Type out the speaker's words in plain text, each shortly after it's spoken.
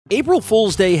April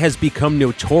Fool's Day has become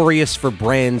notorious for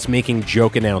brands making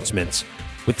joke announcements,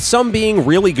 with some being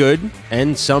really good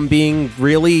and some being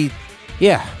really,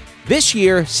 yeah. This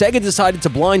year, Sega decided to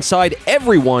blindside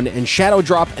everyone and shadow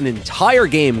drop an entire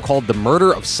game called The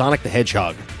Murder of Sonic the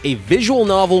Hedgehog, a visual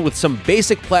novel with some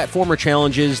basic platformer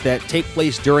challenges that take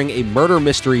place during a murder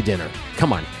mystery dinner.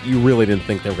 Come on, you really didn't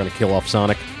think they were going to kill off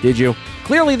Sonic, did you?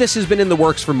 Clearly, this has been in the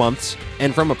works for months,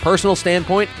 and from a personal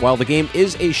standpoint, while the game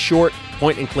is a short,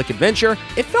 point-and-click adventure,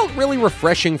 it felt really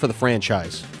refreshing for the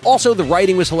franchise. Also, the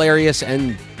writing was hilarious,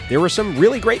 and there were some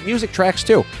really great music tracks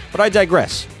too, but I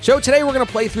digress. So today we're going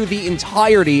to play through the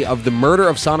entirety of The Murder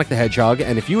of Sonic the Hedgehog,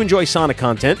 and if you enjoy Sonic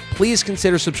content, please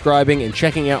consider subscribing and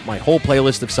checking out my whole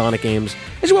playlist of Sonic games,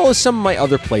 as well as some of my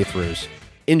other playthroughs.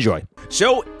 Enjoy.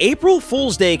 So, April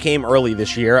Fool's Day came early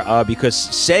this year because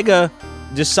Sega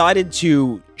decided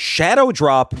to shadow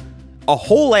drop a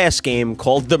whole-ass game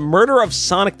called The Murder of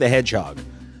Sonic the Hedgehog.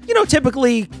 You know,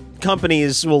 typically,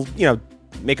 companies will,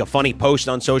 make a funny post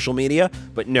on social media,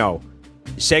 but no.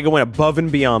 Sega went above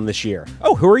and beyond this year.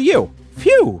 Oh, who are you?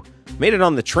 Phew! Made it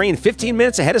on the train 15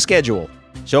 minutes ahead of schedule.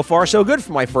 So far, so good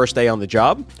for my first day on the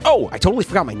job. Oh, I totally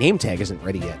forgot my name tag isn't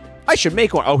ready yet. I should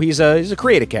make one. Oh, he's a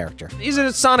creative character. He's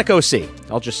a Sonic OC.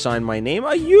 I'll just sign my name.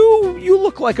 You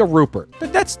look like a Rupert.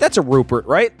 That's a Rupert,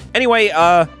 right? Anyway,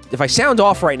 if I sound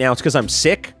off right now, it's because I'm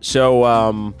sick.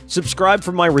 So, subscribe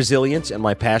for my resilience and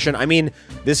my passion. I mean,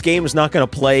 this game is not going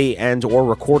to play and or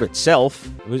record itself.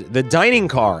 The Dining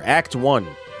Car, Act 1.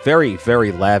 Very,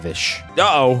 very lavish.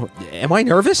 Uh-oh. Am I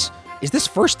nervous? Is this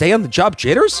first day on the job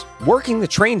jitters? Working the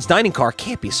train's dining car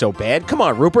can't be so bad. Come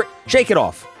on, Rupert. Shake it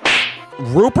off.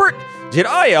 Rupert? Did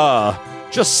I,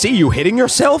 just see you hitting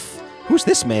yourself? Who's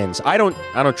this man's? I don't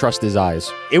trust his eyes.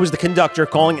 It was the conductor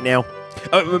calling it now.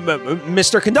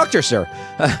 Mr. Conductor, sir.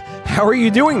 How are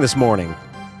you doing this morning?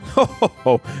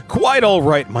 Oh, quite all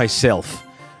right myself.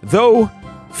 Though,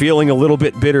 feeling a little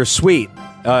bit bittersweet.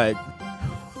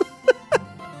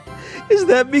 Is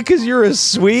that because you're a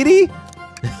sweetie?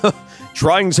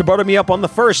 Trying to butter me up on the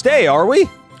first day, are we?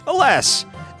 Alas,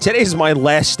 today's my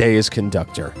last day as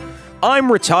conductor.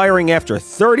 I'm retiring after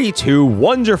 32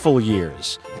 wonderful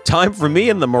years. Time for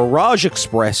me and the Mirage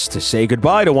Express to say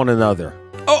goodbye to one another.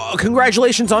 Oh,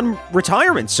 congratulations on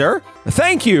retirement, sir.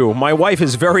 Thank you. My wife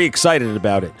is very excited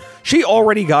about it. She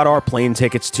already got our plane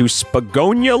tickets to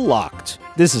Spagonia locked.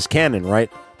 This is canon,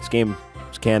 right? This game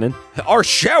is canon. Our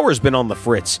shower's been on the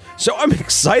fritz, so I'm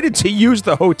excited to use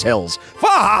the hotels. Ha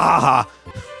ha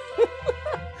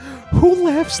ha! Who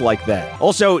laughs like that?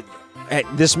 Also,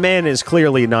 this man is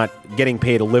clearly not getting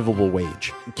paid a livable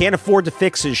wage. Can't afford to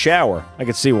fix his shower. I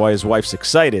can see why his wife's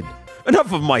excited.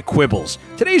 Enough of my quibbles.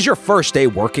 Today's your first day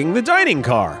working the dining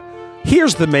car.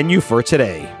 Here's the menu for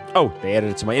today. Oh, they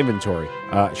added it to my inventory.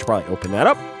 I should probably open that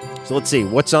up. So let's see,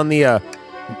 what's on the,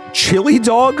 chili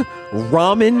dog,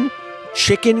 ramen,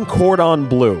 chicken cordon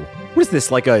bleu. What is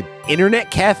this, like a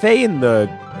internet cafe in the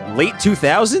late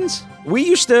 2000s? We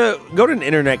used to go to an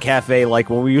internet cafe like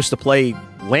when we used to play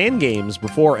LAN games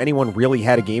before anyone really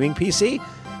had a gaming PC,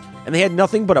 and they had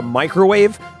nothing but a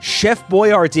microwave, Chef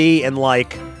Boyardee, and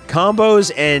like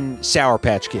combos and Sour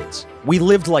Patch Kids. We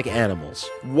lived like animals.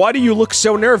 Why do you look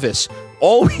so nervous?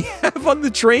 All we have on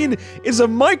the train is a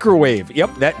microwave.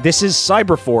 Yep, this is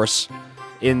Cyberforce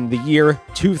in the year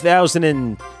 2000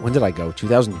 and... when did I go?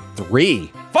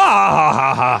 2003.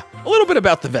 A little bit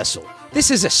about the vessel. This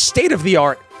is a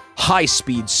state-of-the-art,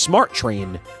 high-speed smart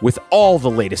train with all the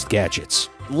latest gadgets.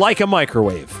 Like a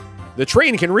microwave. The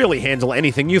train can really handle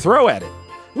anything you throw at it.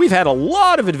 We've had a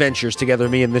lot of adventures together,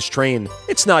 me and this train.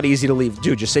 It's not easy to leave.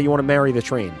 Dude, just say you want to marry the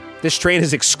train. This train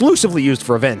is exclusively used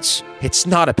for events. It's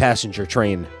not a passenger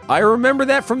train. I remember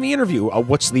that from the interview.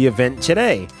 What's the event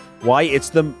today? Why, it's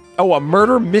the... oh, a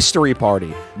murder mystery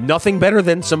party. Nothing better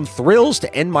than some thrills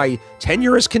to end my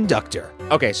tenure as conductor.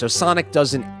 Okay, so Sonic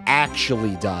doesn't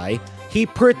actually die. He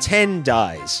pretend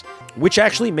dies. Which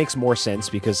actually makes more sense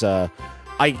because,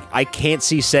 I can't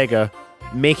see Sega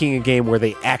making a game where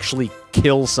they actually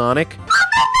kill Sonic.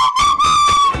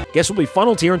 Guess we'll be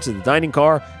funneled here into the dining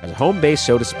car as a home base,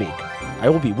 so to speak. I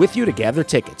will be with you to gather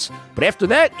tickets, but after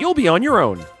that, you'll be on your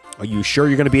own. Are you sure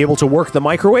you're going to be able to work the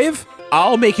microwave?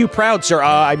 I'll make you proud, sir.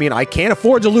 I mean, I can't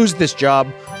afford to lose this job.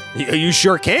 You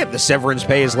sure can't. The severance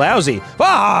pay is lousy.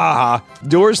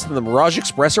 Doors to the Mirage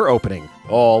Express are opening.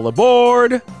 All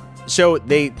aboard. So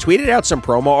they tweeted out some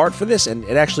promo art for this, and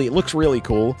it looks really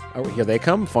cool. Oh, here they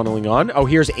come, funneling on. Oh,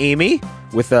 here's Amy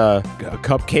with a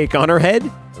cupcake on her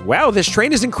head. Wow, this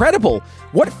train is incredible.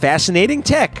 What fascinating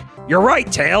tech. You're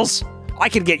right, Tails. I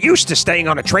could get used to staying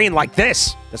on a train like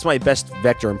this. That's my best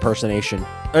Vector impersonation.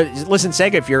 Listen,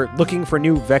 Sega, if you're looking for a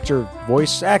new Vector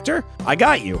voice actor, I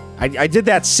got you. I did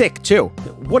that sick, too.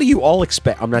 What do you all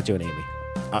expect? I'm not doing Amy.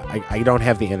 I don't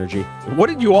have the energy. What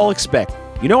did you all expect?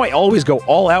 You know I always go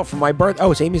all out for my birthday.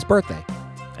 Oh, it's Amy's birthday.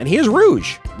 And here's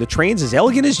Rouge. The train's as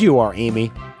elegant as you are,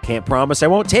 Amy. Can't promise I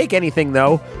won't take anything,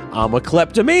 though. I'm a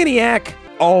kleptomaniac.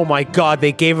 Oh my god,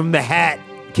 they gave him the hat.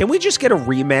 Can we just get a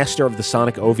remaster of the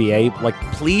Sonic OVA? Like,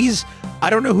 please? I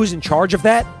don't know who's in charge of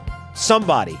that.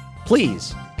 Somebody,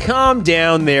 please. Calm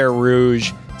down there,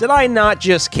 Rouge. Did I not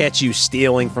just catch you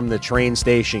stealing from the train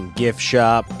station gift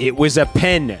shop? It was a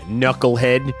pen,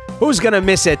 knucklehead. Who's gonna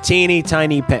miss a teeny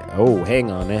tiny pen? Oh, hang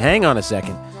on a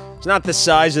second. It's not the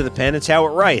size of the pen, it's how it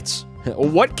writes.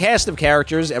 What cast of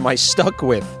characters am I stuck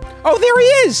with? Oh, there he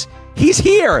is! He's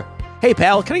here! Hey,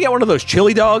 pal, can I get one of those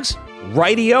chili dogs?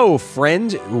 Righty-o,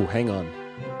 friend. Ooh, hang on.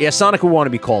 Yeah, Sonic would want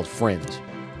to be called friend,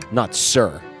 not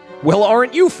sir. Well,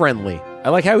 aren't you friendly? I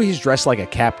like how he's dressed like a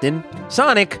captain.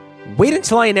 Sonic, wait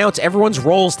until I announce everyone's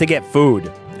roles to get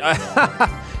food.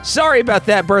 Sorry about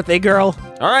that, birthday girl.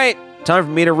 All right, time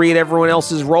for me to read everyone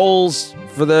else's roles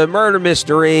for the murder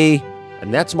mystery.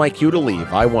 And that's my cue to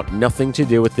leave. I want nothing to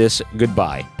do with this.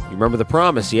 Goodbye. You remember the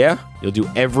promise, yeah? You'll do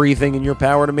everything in your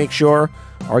power to make sure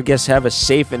our guests have a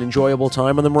safe and enjoyable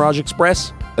time on the Mirage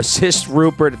Express. Assist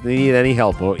Rupert if they need any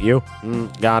help, won't you?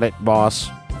 Got it, boss.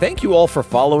 Thank you all for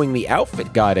following the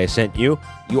outfit guide I sent you.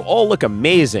 You all look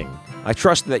amazing. I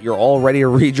trust that you're all ready to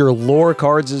read your lore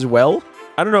cards as well.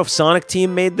 I don't know if Sonic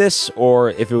Team made this or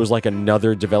if it was like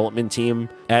another development team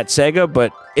at Sega,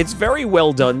 but it's very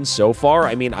well done so far.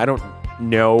 I mean, I don't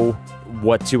know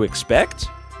what to expect.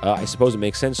 I suppose it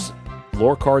makes sense.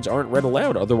 Lore cards aren't read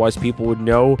aloud, otherwise people would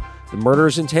know the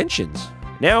murderer's intentions.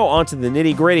 Now on to the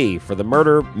nitty-gritty. For the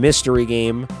murder mystery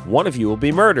game, one of you will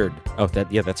be murdered. Oh,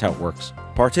 that's how it works.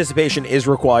 Participation is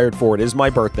required for it is my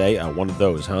birthday. One of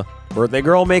those, huh? Birthday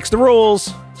girl makes the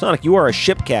rules. Sonic, you are a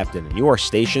ship captain, and you are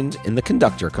stationed in the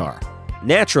conductor car.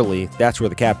 Naturally, that's where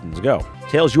the captains go.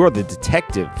 Tails, you are the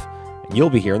detective, and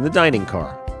you'll be here in the dining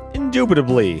car.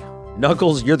 Indubitably.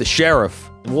 Knuckles, you're the sheriff,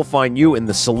 and we'll find you in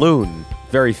the saloon.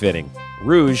 Very fitting.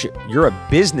 Rouge, you're a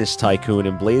business tycoon,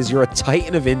 and Blaze, you're a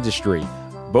titan of industry.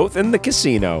 Both in the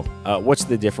casino. What's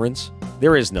the difference?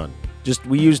 There is none. Just,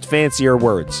 we used fancier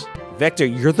words. Vector,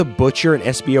 you're the butcher, and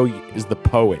SBO is the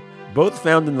poet. Both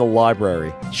found in the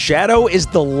library. Shadow is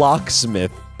the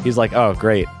locksmith. He's like, oh,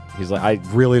 great. He's like, I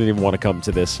really didn't even want to come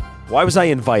to this. Why was I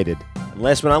invited? And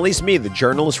last but not least, me, the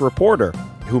journalist reporter,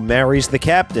 who marries the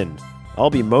captain. I'll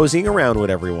be moseying around with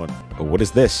everyone. Oh, what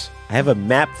is this? I have a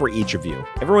map for each of you.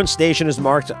 Everyone's station is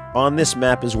marked on this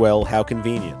map as well. How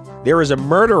convenient. There is a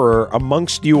murderer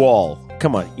amongst you all.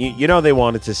 Come on, you know they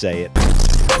wanted to say it.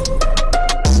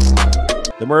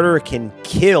 The murderer can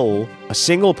kill a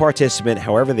single participant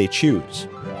however they choose,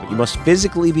 but you must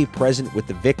physically be present with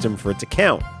the victim for it to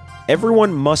count.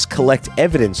 Everyone must collect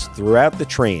evidence throughout the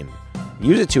train.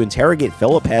 Use it to interrogate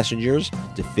fellow passengers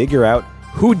to figure out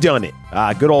who done it.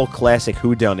 Good old classic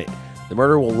who done it. The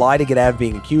murderer will lie to get out of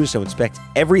being accused, so inspect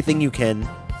everything you can,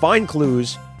 find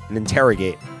clues, and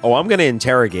interrogate. Oh, I'm gonna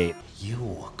interrogate.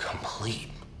 You complete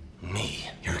me.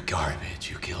 You're garbage.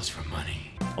 You kills for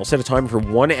money. I'll set a timer for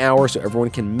 1 hour so everyone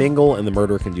can mingle and the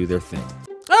murderer can do their thing.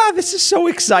 This is so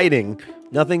exciting.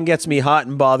 Nothing gets me hot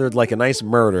and bothered like a nice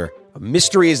murder. A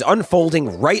mystery is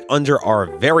unfolding right under our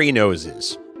very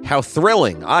noses. How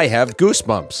thrilling. I have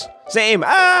goosebumps. Same.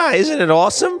 Isn't it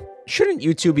awesome? Shouldn't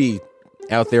you two be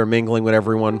out there mingling with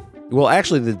everyone? Well,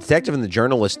 actually, the detective and the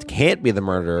journalist can't be the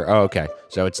murderer. Oh, okay.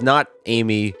 So it's not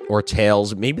Amy or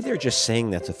Tails. Maybe they're just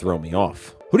saying that to throw me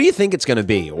off. Who do you think it's going to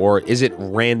be? Or is it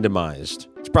randomized?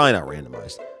 It's probably not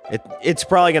randomized. It's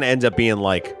probably going to end up being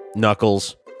like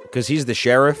Knuckles, because he's the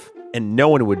sheriff, and no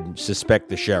one would suspect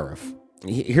the sheriff.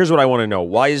 Here's what I want to know.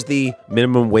 Why is the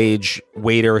minimum wage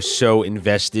waiter so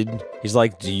invested? He's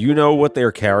like, do you know what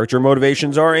their character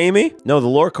motivations are, Amy? No, the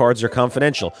lore cards are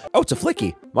confidential. Oh, it's a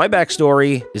Flicky. My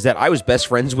backstory is that I was best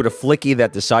friends with a Flicky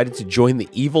that decided to join the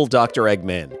evil Dr.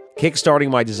 Eggman, kickstarting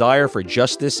my desire for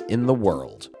justice in the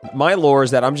world. My lore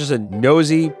is that I'm just a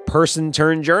nosy person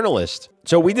turned journalist.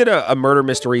 So we did a murder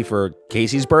mystery for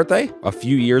Casey's birthday a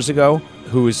few years ago,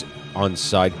 who's on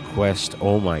side quest.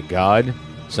 Oh my god.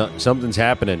 Something's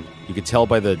happening. You can tell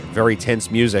by the very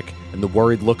tense music and the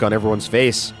worried look on everyone's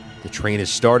face. The train has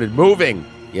started moving.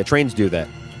 Yeah, trains do that.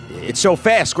 It's so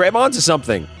fast. Grab onto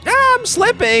something. I'm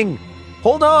slipping.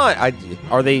 Hold on.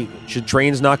 Should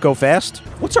trains not go fast?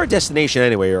 What's our destination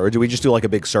anyway, or do we just do like a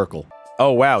big circle?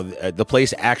 Oh, wow. The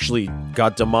place actually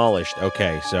got demolished.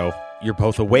 Okay, so You're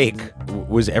both awake.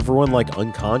 Was everyone, like,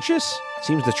 unconscious?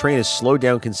 Seems the train has slowed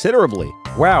down considerably.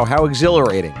 Wow, how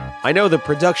exhilarating. I know the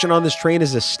production on this train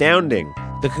is astounding.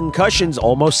 The concussions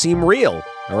almost seem real.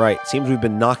 All right, seems we've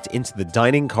been knocked into the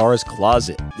dining car's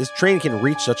closet. This train can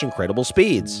reach such incredible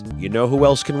speeds. You know who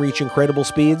else can reach incredible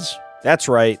speeds? That's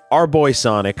right, our boy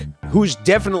Sonic, who's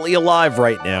definitely alive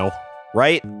right now.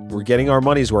 Right? We're getting our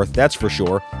money's worth, that's for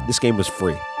sure. This game was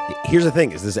free. Here's the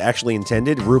thing, is this actually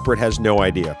intended? Rupert has no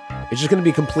idea. It's just going to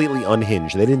be completely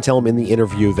unhinged. They didn't tell him in the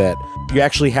interview that you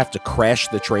actually have to crash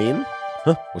the train.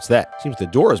 Huh, what's that? Seems the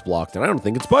door is blocked, and I don't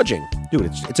think it's budging. Dude,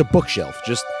 it's a bookshelf.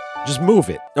 Just move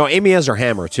it. No, Amy has her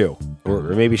hammer, too. Or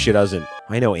maybe she doesn't.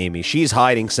 I know Amy. She's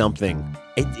hiding something.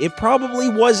 It probably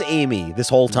was Amy this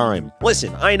whole time.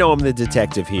 Listen, I know I'm the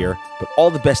detective here, but all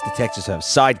the best detectives have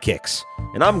sidekicks,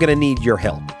 and I'm gonna need your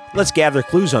help. Let's gather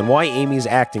clues on why Amy's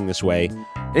acting this way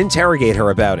and interrogate her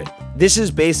about it. This is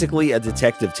basically a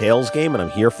Detective Tails game, and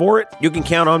I'm here for it. You can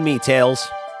count on me, Tails.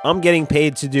 I'm getting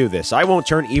paid to do this. I won't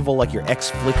turn evil like your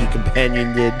ex-flicky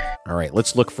companion did. All right,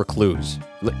 let's look for clues.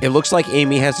 It looks like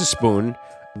Amy has a spoon,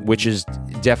 which is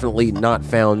definitely not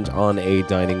found on a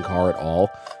dining car at all.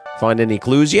 Find any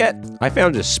clues yet? I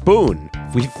found a spoon.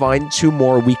 If we find 2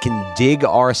 more, we can dig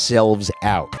ourselves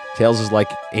out. Tails is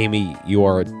like, Amy, you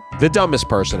are the dumbest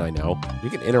person I know. We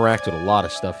can interact with a lot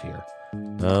of stuff here.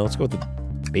 Let's go with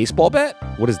the baseball bat?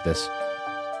 What is this?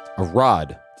 A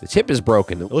rod. The tip is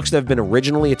broken. It looks to have been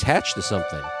originally attached to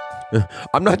something.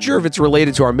 I'm not sure if it's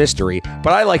related to our mystery,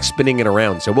 but I like spinning it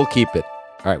around, so we'll keep it.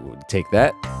 All right, we'll take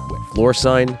that. Wet floor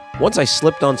sign. Once I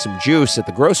slipped on some juice at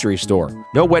the grocery store.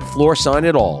 No wet floor sign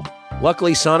at all.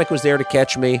 Luckily, Sonic was there to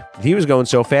catch me. If he was going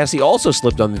so fast, he also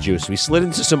slipped on the juice. We slid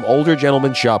into some older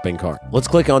gentleman's shopping cart. Let's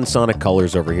click on Sonic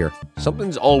Colors over here.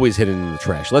 Something's always hidden in the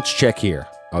trash. Let's check here.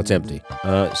 Oh, it's empty.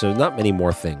 So not many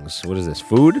more things. What is this,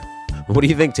 food? What do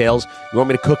you think, Tails? You want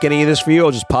me to cook any of this for you?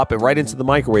 I'll just pop it right into the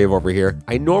microwave over here.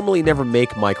 I normally never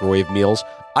make microwave meals.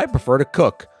 I prefer to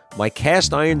cook. My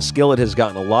cast iron skillet has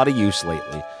gotten a lot of use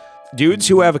lately. Dudes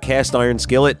who have a cast iron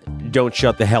skillet, don't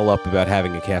shut the hell up about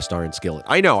having a cast iron skillet.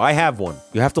 I know, I have one.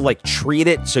 You have to, like, treat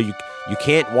it so you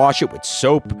can't wash it with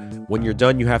soap. When you're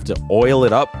done, you have to oil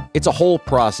it up. It's a whole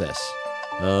process.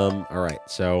 Alright,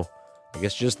 so I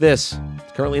guess just this.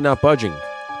 It's currently not budging.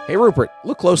 Hey, Rupert,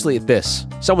 look closely at this.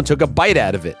 Someone took a bite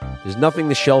out of it. There's nothing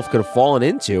the shelf could have fallen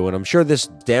into, and I'm sure this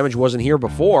damage wasn't here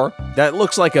before. That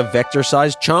looks like a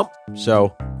vector-sized chomp,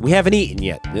 so we haven't eaten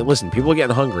yet. Listen, people are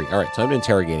getting hungry. All right, time to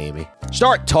interrogate Amy.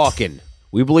 Start talking.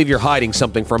 We believe you're hiding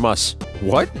something from us.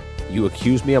 What? You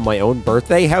accuse me on my own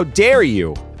birthday? How dare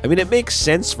you? I mean, it makes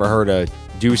sense for her to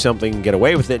do something and get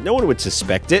away with it. No one would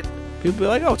suspect it. People would be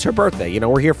like, oh, it's her birthday. You know,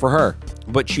 we're here for her.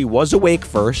 But she was awake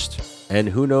first. And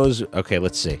who knows? Okay,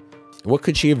 let's see. What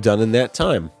could she have done in that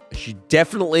time? She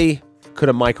definitely could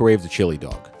have microwaved a chili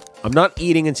dog. I'm not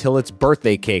eating until it's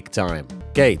birthday cake time.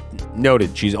 Okay,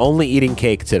 noted. She's only eating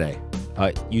cake today.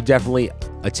 You definitely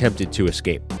attempted to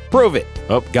escape. Prove it.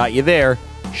 Oh, got you there.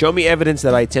 Show me evidence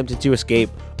that I attempted to escape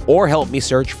or help me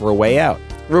search for a way out.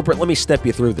 Rupert, let me step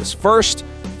you through this. First,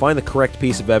 find the correct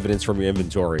piece of evidence from your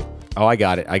inventory. Oh, I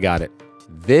got it. I got it.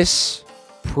 This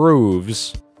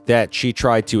proves that she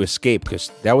tried to escape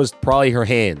because that was probably her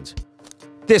hand.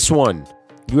 This one.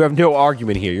 You have no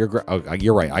argument here.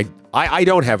 You're right. I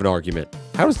don't have an argument.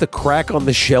 How does the crack on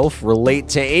the shelf relate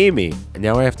to Amy? And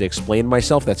now I have to explain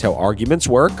myself. That's how arguments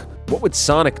work. What would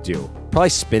Sonic do? Probably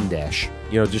spin dash.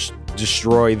 You know, just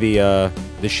destroy the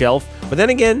shelf. But then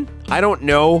again, I don't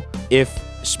know if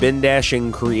spin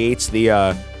dashing creates the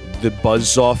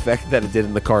buzzsaw effect that it did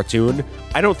in the cartoon.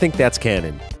 I don't think that's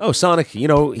canon. Oh, Sonic, you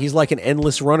know, he's like an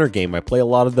endless runner game. I play a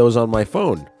lot of those on my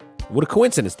phone. What a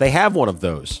coincidence. They have one of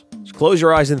those. Just close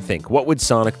your eyes and think. What would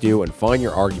Sonic do? And find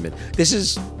your argument. This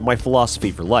is my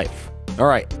philosophy for life. All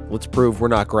right, let's prove we're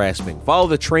not grasping. Follow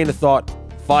the train of thought.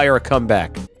 Fire a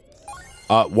comeback.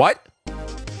 What?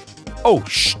 Oh,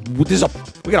 we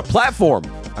got a platform.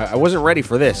 I wasn't ready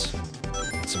for this.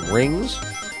 Some rings.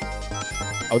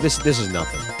 Oh, this is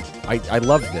nothing. I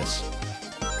love this.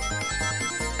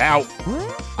 Ow.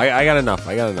 I got enough.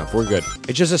 We're good.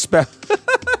 It's just a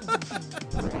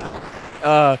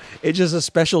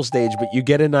special stage, but you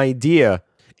get an idea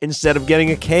instead of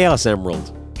getting a Chaos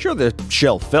Emerald. Sure, the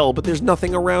shelf fell, but there's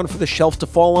nothing around for the shelf to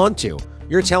fall onto.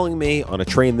 You're telling me, on a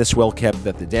train this well kept,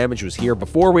 that the damage was here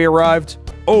before we arrived?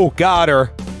 Oh, got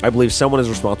her. I believe someone is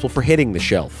responsible for hitting the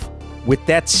shelf with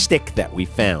that stick that we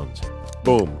found.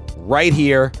 Boom. Right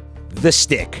here. The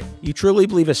stick. You truly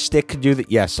believe a stick could do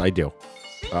that? Yes, I do.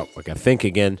 Oh, I gotta think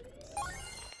again.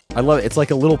 I love it. It's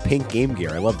like a little pink Game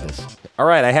Gear. I love this. All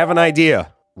right, I have an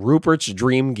idea. Rupert's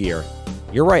Dream Gear.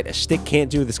 You're right, a stick can't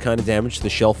do this kind of damage to the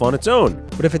shelf on its own.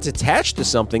 But if it's attached to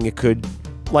something, it could,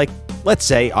 like, let's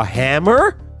say, a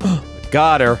hammer?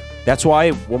 Got her. That's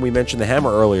why when we mentioned the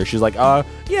hammer earlier, she's like,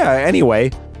 yeah,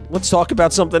 anyway, let's talk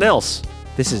about something else.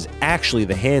 This is actually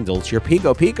the handle to your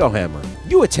Pico Pico hammer.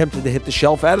 You attempted to hit the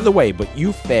shelf out of the way, but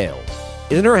you failed.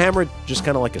 Isn't her hammer just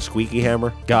kind of like a squeaky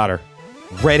hammer? Got her.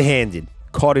 Red-handed.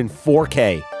 Caught in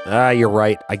 4K. Ah, you're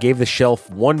right. I gave the shelf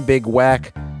one big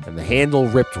whack, and the handle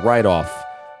ripped right off.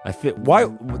 Why?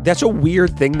 That's a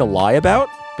weird thing to lie about.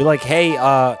 Be like, hey,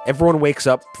 everyone wakes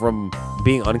up from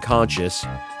being unconscious,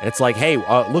 and it's like, hey,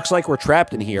 looks like we're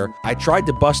trapped in here. I tried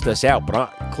to bust us out, but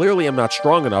clearly I'm not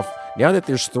strong enough. Now that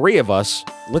there's 3 of us,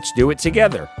 let's do it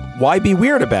together. Why be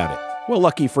weird about it? Well,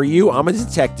 lucky for you, I'm a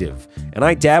detective, and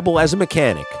I dabble as a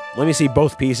mechanic. Let me see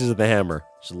both pieces of the hammer.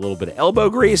 Just a little bit of elbow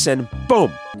grease, and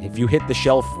boom! If you hit the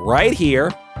shelf right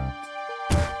here,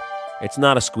 it's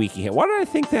not a squeaky hammer. Why did I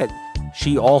think that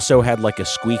she also had like a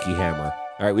squeaky hammer?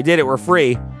 All right, we did it. We're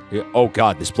free. Oh,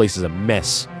 God, this place is a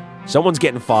mess. Someone's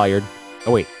getting fired.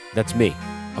 Oh, wait, that's me.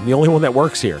 I'm the only one that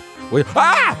works here. Wait,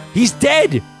 ah! He's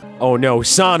dead! Oh, no,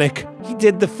 Sonic. He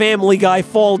did the Family Guy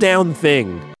fall down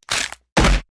thing.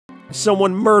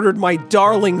 Someone murdered my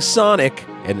darling Sonic,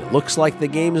 and it looks like the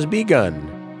game has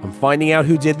begun. I'm finding out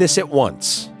who did this at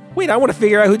once. Wait, I want to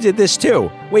figure out who did this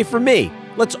too. Wait for me.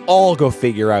 Let's all go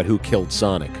figure out who killed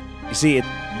Sonic. You see,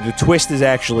 the twist is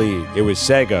actually, it was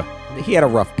Sega. He had a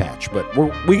rough patch, but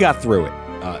we got through it.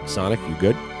 Sonic, you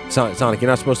good? Sonic, you're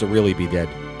not supposed to really be dead.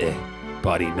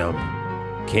 Body numb.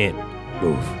 Can't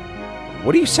move.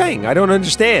 What are you saying? I don't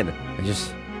understand. I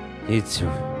just need to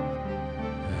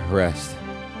rest.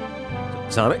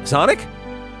 Sonic?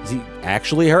 Is he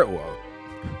actually hurt? Whoa.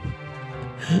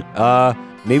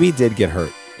 Maybe he did get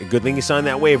hurt. A good thing he signed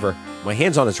that waiver. My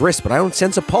hand's on his wrist, but I don't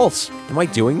sense a pulse. Am I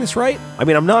doing this right? I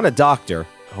mean, I'm not a doctor.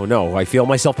 Oh no, I feel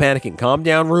myself panicking. Calm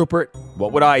down, Rupert.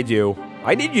 What would I do?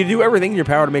 I need you to do everything in your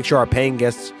power to make sure our paying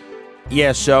guests...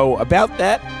 Yeah, so about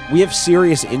that, we have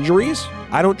serious injuries.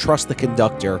 I don't trust the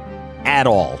conductor at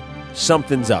all.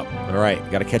 Something's up. All right,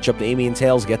 gotta catch up to Amy and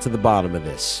Tails, get to the bottom of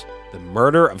this. The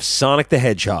murder of Sonic the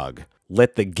Hedgehog.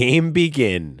 Let the game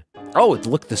begin. Oh,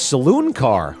 look, the saloon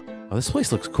car. Oh, this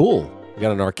place looks cool. We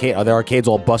got an arcade. Oh, the arcade's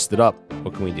all busted up.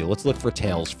 What can we do? Let's look for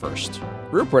Tails first.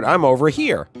 Rupert, I'm over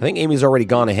here. I think Amy's already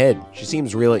gone ahead. She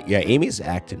seems really... Yeah, Amy's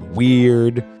acting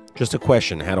weird. Just a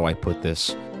question. How do I put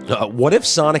this? What if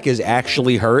Sonic is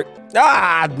actually hurt?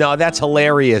 Ah, no, that's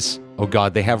hilarious. Oh,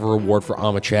 God, they have a reward for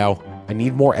Amachow. I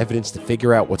need more evidence to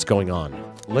figure out what's going on.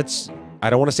 I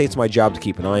don't want to say it's my job to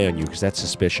keep an eye on you, because that's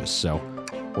suspicious, so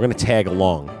we're going to tag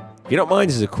along. If you don't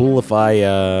mind, is it cool if I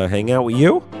hang out with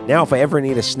you? Now, if I ever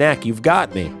need a snack, you've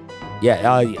got me.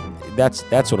 Yeah,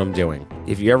 that's what I'm doing.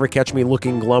 If you ever catch me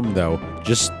looking glum, though,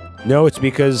 just know it's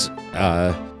because,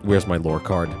 where's my lore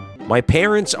card? My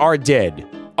parents are dead.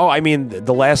 Oh, I mean,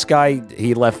 the last guy,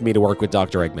 he left me to work with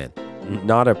Dr. Eggman.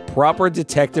 Not a proper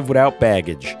detective without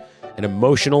baggage and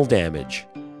emotional damage.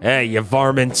 Hey, you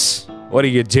varmints. What are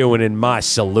you doing in my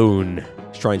saloon?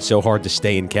 He's trying so hard to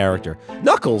stay in character.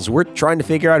 Knuckles, we're trying to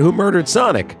figure out who murdered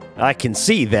Sonic. I can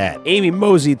see that. Amy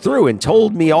moseyed through and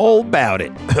told me all about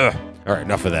it. All right,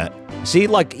 enough of that. See,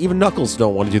 like, even Knuckles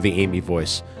don't want to do the Amy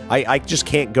voice. I just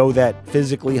can't go that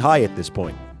physically high at this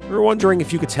point. We were wondering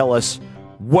if you could tell us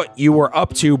what you were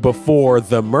up to before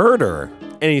the murder.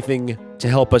 Anything to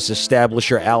help us establish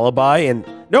your alibi, and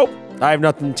nope, I have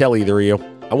nothing to tell either of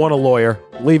you. I want a lawyer.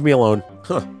 Leave me alone.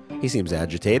 Huh, he seems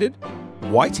agitated.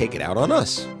 Why take it out on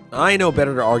us? I know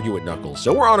better to argue with Knuckles,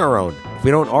 so we're on our own. If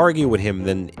we don't argue with him,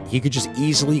 then he could just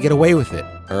easily get away with it.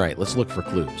 All right, let's look for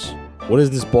clues. What is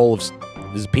this bowl of...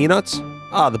 This is peanuts?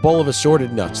 Ah, the bowl of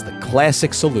assorted nuts, the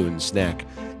classic saloon snack.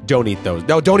 Don't eat those.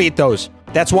 No, don't eat those.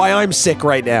 That's why I'm sick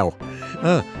right now.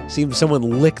 Seems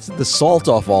someone licked the salt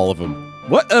off all of them.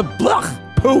 What? Blah!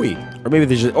 Pooey! Or maybe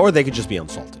they could just be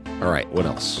unsalted. All right, what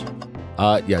else?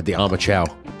 Yeah, the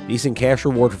Amachow. Decent cash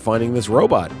reward for finding this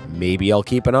robot. Maybe I'll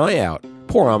keep an eye out.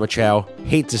 Poor Amachow.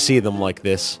 Hate to see them like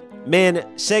this. Man,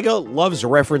 Sega loves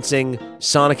referencing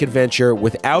Sonic Adventure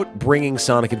without bringing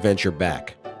Sonic Adventure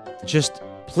back. Just,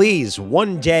 please,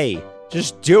 one day,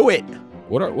 just do it.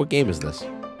 What game is this?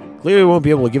 Clearly we won't be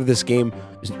able to give this game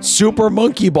Super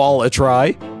Monkey Ball a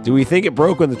try. Do we think it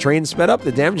broke when the train sped up?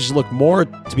 The damages look more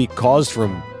to be caused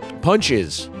from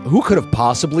punches. Who could have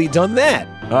possibly done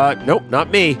that? Nope, not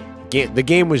me. The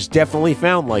game was definitely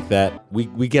found like that.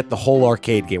 We get the whole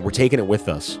arcade game. We're taking it with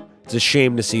us. It's a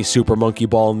shame to see Super Monkey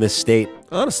Ball in this state.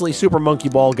 Honestly, Super Monkey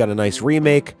Ball got a nice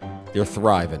remake. They're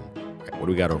thriving. All right, what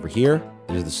do we got over here?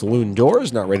 There's the saloon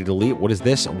doors, not ready to leave. What is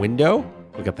this, a window?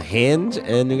 We got the hand,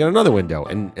 and we got another window,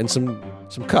 and some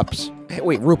Some cups. Hey,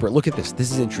 wait, Rupert, look at this.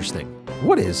 This is interesting.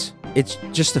 What is? It's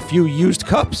just a few used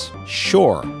cups.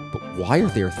 Sure, but why are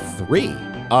there 3?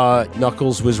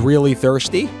 Knuckles was really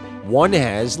thirsty. One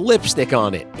has lipstick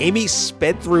on it. Amy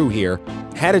sped through here,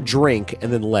 had a drink,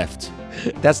 and then left.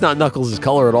 That's not Knuckles'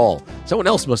 color at all. Someone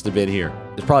else must have been here.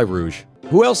 It's probably Rouge.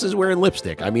 Who else is wearing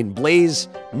lipstick? I mean, Blaze,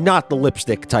 not the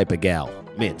lipstick type of gal.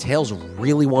 Man, Tails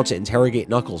really wants to interrogate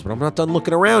Knuckles, but I'm not done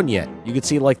looking around yet. You can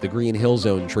see, like, the Green Hill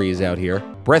Zone trees out here.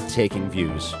 Breathtaking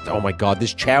views. Oh my god,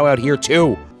 there's Chow out here,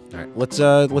 too. All right,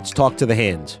 let's talk to the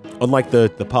hand. Unlike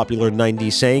the popular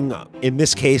 90s saying, in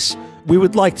this case, we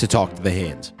would like to talk to the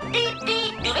hand.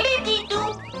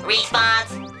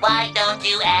 Response, why don't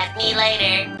you ask me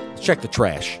later? Let's check the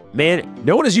trash. Man,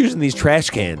 no one is using these trash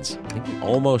cans. I think we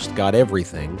almost got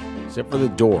everything, except for the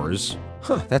doors.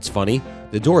 Huh, that's funny.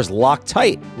 The door is locked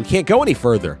tight. We can't go any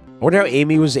further. I wonder how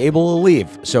Amy was able to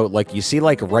leave. So, like, you see,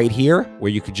 like, right here,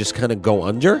 where you could just kind of go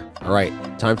under? All right,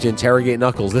 time to interrogate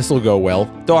Knuckles. This'll go well.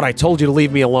 Thought I told you to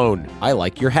leave me alone. I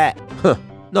like your hat. Huh.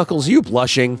 Knuckles, you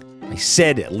blushing. I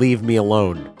said leave me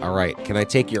alone. All right, can I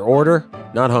take your order?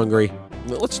 Not hungry.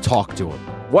 Let's talk to him.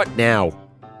 What now?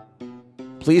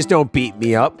 Please don't beat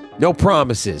me up. No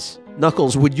promises.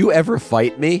 Knuckles, would you ever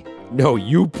fight me? No,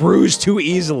 you bruise too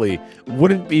easily.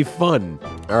 Wouldn't be fun.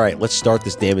 All right, let's start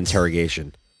this damn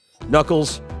interrogation.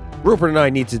 Knuckles, Rupert and I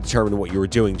need to determine what you were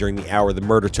doing during the hour the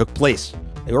murder took place.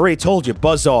 I already told you,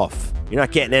 buzz off. You're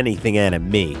not getting anything out of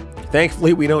me.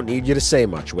 Thankfully, we don't need you to say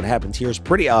much. What happened here is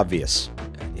pretty obvious.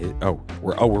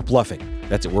 We're bluffing.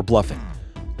 That's it, we're bluffing.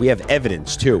 We have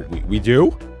evidence, too. We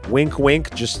do? Wink,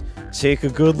 wink, just take a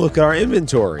good look at our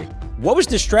inventory. What was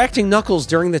distracting Knuckles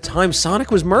during the time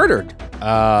Sonic was murdered?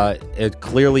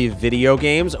 Clearly video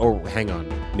games, or hang on.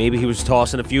 Maybe he was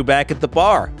tossing a few back at the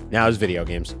bar. Now it's video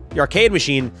games. The arcade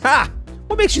machine, ha!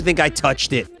 What makes you think I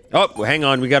touched it? Oh, hang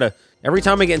on, we gotta... Every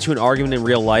time I get into an argument in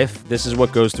real life, this is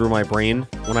what goes through my brain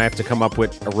when I have to come up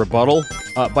with a rebuttal.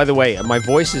 By the way, my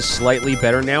voice is slightly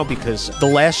better now because the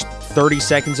last 30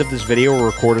 seconds of this video were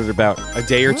recorded about a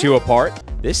day or two apart.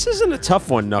 This isn't a tough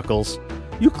one, Knuckles.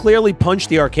 You clearly punched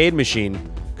the arcade machine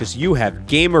because you have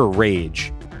gamer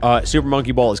rage. Super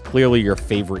Monkey Ball is clearly your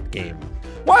favorite game.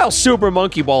 While Super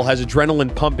Monkey Ball has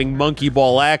adrenaline-pumping monkey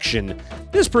ball action,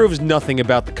 this proves nothing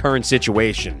about the current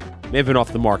situation. May have been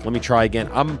off the mark. Let me try again.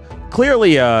 I'm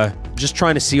clearly, just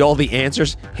trying to see all the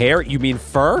answers. Hair? You mean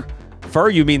fur? Fur?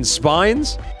 You mean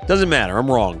spines? Doesn't matter. I'm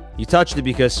wrong. You touched it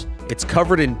because it's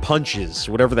covered in punches,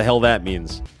 whatever the hell that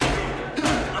means.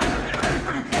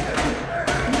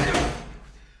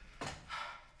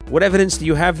 What evidence do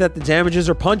you have that the damages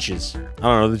are punches? I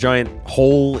don't know, the giant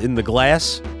hole in the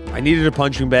glass? I needed a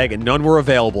punching bag and none were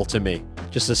available to me.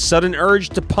 Just a sudden urge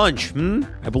to punch,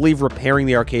 I believe repairing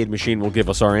the arcade machine will give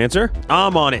us our answer.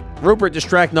 I'm on it. Rupert,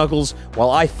 distract Knuckles while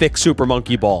I fix Super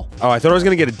Monkey Ball. Oh, I thought I was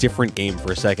gonna get a different game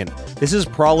for a second. This is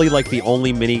probably like the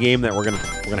only mini game that we're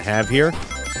gonna have here.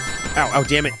 Ow,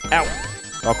 damn it, ow.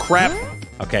 Oh, crap.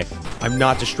 Okay, I'm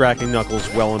not distracting Knuckles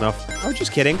well enough. Oh,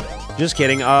 just kidding. Just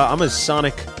kidding. I'm a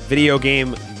Sonic video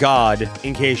game god,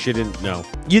 in case you didn't know.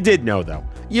 You did know, though.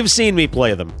 You've seen me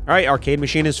play them. All right, arcade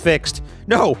machine is fixed.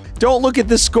 No, don't look at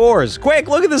the scores. Quick,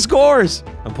 look at the scores.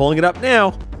 I'm pulling it up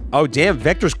now. Oh, damn,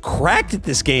 Vector's cracked at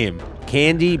this game.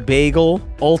 Candy, bagel,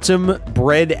 ultim,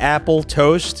 bread, apple,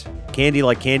 toast. Candy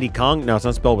like Candy Kong? No, it's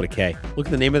not spelled with a K. Look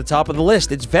at the name at the top of the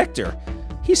list. It's Vector.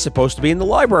 He's supposed to be in the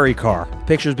library car. The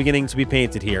picture's beginning to be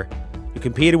painted here. You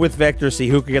competed with Vector to see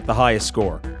who could get the highest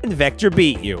score. And Vector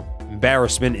beat you.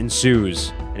 Embarrassment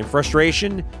ensues. And in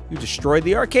frustration, you destroyed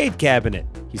the arcade cabinet.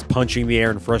 He's punching the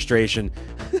air in frustration.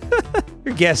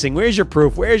 You're guessing. Where's your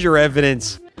proof? Where's your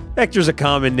evidence? Vector's a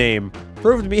common name.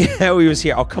 Prove to me how he was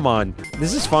here. Oh, come on.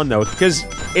 This is fun, though, because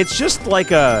it's just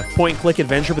like a point-click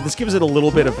adventure, but this gives it a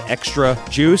little bit of extra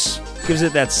juice. Gives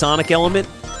it that Sonic element.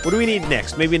 What do we need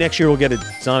next? Maybe next year we'll get a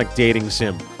Sonic dating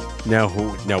sim. No,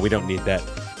 we don't need that.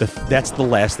 That's the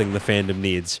last thing the fandom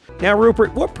needs. Now,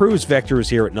 Rupert, what proves Vector is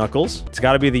here at Knuckles? It's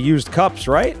gotta be the used cups,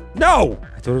 right? No!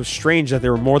 I thought it was strange that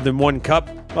there were more than one cup.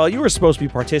 While you were supposed to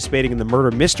be participating in the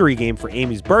murder mystery game for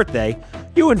Amy's birthday,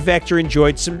 you and Vector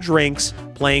enjoyed some drinks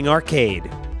playing arcade.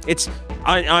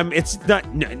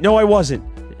 No, I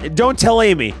wasn't. Don't tell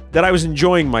Amy that I was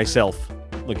enjoying myself.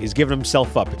 Look, he's giving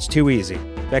himself up. It's too easy.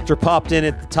 Vector popped in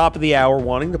at the top of the hour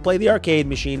wanting to play the arcade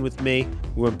machine with me.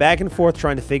 We went back and forth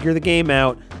trying to figure the game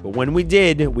out, but when we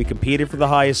did, we competed for the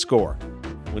highest score.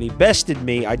 When he bested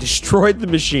me, I destroyed the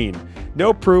machine.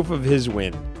 No proof of his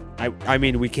win. I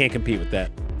mean, we can't compete with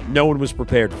that. No one was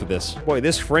prepared for this. Boy,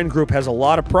 this friend group has a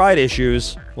lot of pride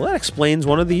issues. Well, that explains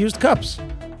one of the used cups.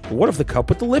 But what of the cup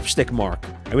with the lipstick mark?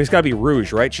 I mean, it's gotta be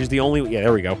Rouge, right? She's the only, yeah,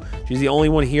 there we go. She's the only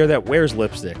one here that wears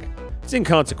lipstick. It's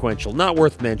inconsequential, not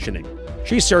worth mentioning.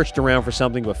 She searched around for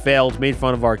something but failed, made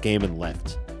fun of our game, and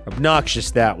left.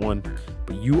 Obnoxious, that one.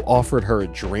 But you offered her a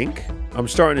drink? I'm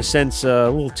starting to sense a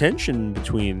little tension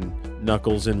between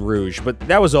Knuckles and Rouge, but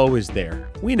that was always there.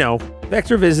 We know.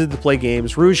 Vector visited to play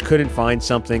games, Rouge couldn't find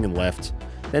something and left.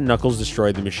 Then Knuckles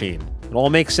destroyed the machine. It all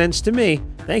makes sense to me.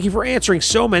 Thank you for answering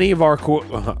so many of our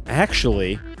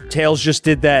actually, Tails just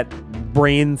did that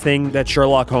brain thing that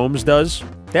Sherlock Holmes does.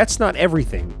 That's not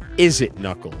everything, is it,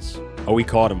 Knuckles? Oh, we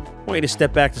caught him. I want you to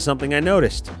step back to something I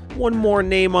noticed. One more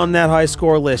name on that high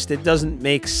score list. It doesn't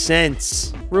make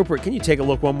sense. Rupert, can you take a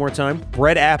look one more time?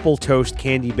 Bread, apple, toast,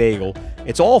 candy, bagel.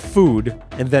 It's all food,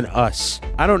 and then us.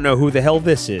 I don't know who the hell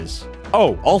this is.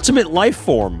 Oh, ultimate life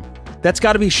form. That's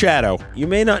gotta be Shadow. You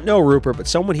may not know, Rupert, but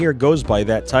someone here goes by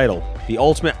that title. The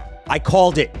ultimate... I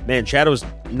called it. Man, Shadow's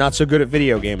not so good at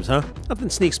video games, huh? Nothing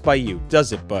sneaks by you,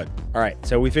 does it, bud? Alright,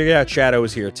 so we figured out Shadow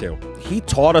is here, too. He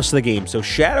taught us the game, so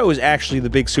Shadow is actually the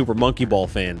big Super Monkey Ball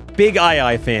fan. Big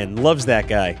Eye fan. Loves that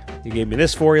guy. He gave me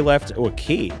this before he left. Oh, a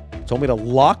key. Told me to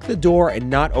lock the door and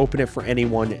not open it for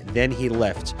anyone, then he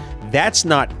left. That's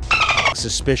not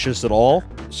suspicious at all.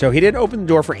 So he didn't open the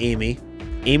door for Amy.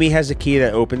 Amy has a key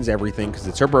that opens everything because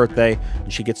it's her birthday,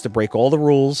 and she gets to break all the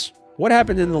rules. What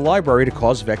happened in the library to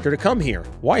cause Vector to come here?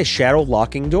 Why is Shadow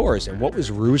locking doors? And what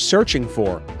was Rouge searching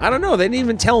for? I don't know, they didn't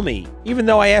even tell me. Even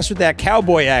though I asked with that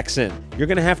cowboy accent. You're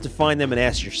gonna have to find them and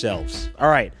ask yourselves.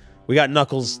 Alright, we got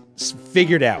Knuckles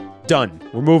figured out. Done.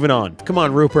 We're moving on. Come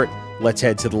on, Rupert. Let's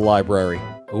head to the library.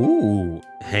 Ooh,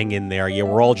 hang in there. Yeah,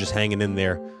 we're all just hanging in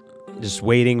there. Just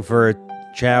waiting for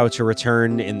Chow to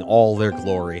return in all their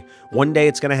glory. One day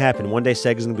it's gonna happen. One day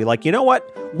Sega's gonna be like, you know what?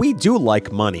 We do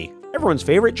like money. Everyone's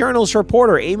favorite journalist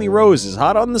reporter, Amy Rose, is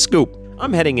hot on the scoop.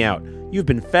 I'm heading out. You've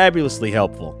been fabulously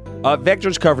helpful.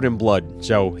 Vector's covered in blood,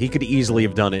 so he could easily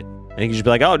have done it. And he could just be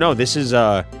like, oh no, this is,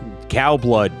 cow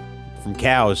blood from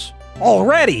cows.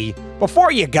 Already?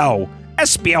 Before you go,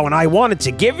 Espio and I wanted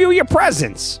to give you your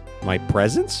presents. My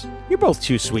presents? You're both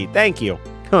too sweet, thank you.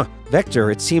 Huh,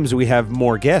 Vector, it seems we have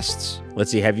more guests. Let's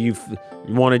see, have you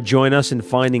want to join us in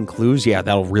finding clues? Yeah,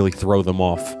 that'll really throw them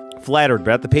off. Flattered,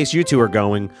 but at the pace you two are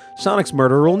going, Sonic's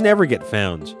murderer will never get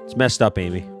found. It's messed up,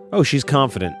 Amy. Oh, she's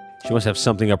confident. She must have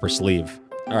something up her sleeve.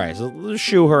 Alright, so let's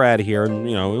shoo her out of here, and,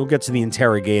 you know, we'll get to the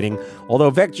interrogating.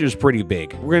 Although Vector's pretty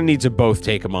big. We're gonna need to both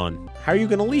take him on. How are you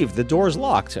gonna leave? The door's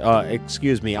locked.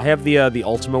 Excuse me. I have the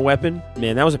ultimate weapon.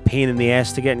 Man, that was a pain in the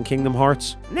ass to get in Kingdom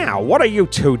Hearts. Now, what are you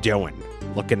two doing?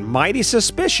 Looking mighty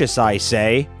suspicious, I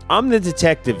say. I'm the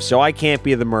detective, so I can't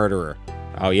be the murderer.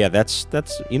 Oh yeah, that's,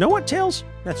 you know what, Tails?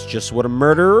 That's just what a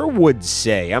murderer would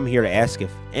say. I'm here to ask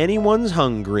if anyone's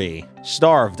hungry.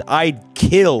 Starved. I'd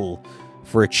kill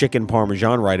for a chicken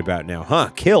parmesan right about now. Huh,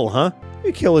 kill, huh?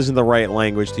 Maybe kill isn't the right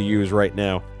language to use right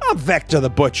now. I'm Vector the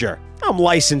Butcher. I'm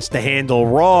licensed to handle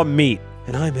raw meat.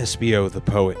 And I'm Espio the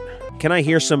Poet. Can I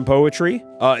hear some poetry?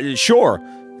 Sure.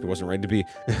 It wasn't ready to be.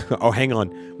 Oh, hang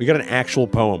on. We got an actual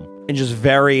poem. And just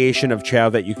variation of Chow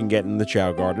that you can get in the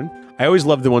Chow Garden. I always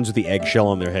love the ones with the eggshell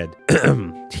on their head.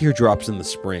 Teardrops in the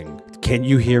spring. Can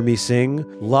you hear me sing?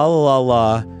 La la la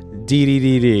la, dee dee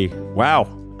dee dee. Wow.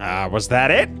 Was that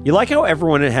it? You like how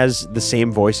everyone has the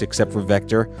same voice except for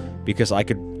Vector? Because I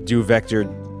could do Vector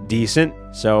decent.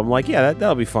 So I'm like, yeah,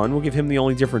 that'll be fun. We'll give him the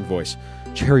only different voice.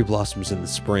 Cherry blossoms in the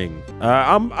spring.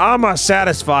 I'm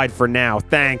satisfied for now,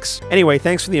 thanks. Anyway,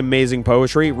 thanks for the amazing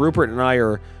poetry. Rupert and I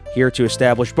are here to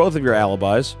establish both of your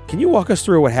alibis. Can you walk us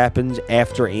through what happened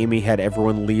after Amy had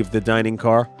everyone leave the dining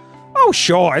car? Oh,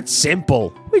 sure, it's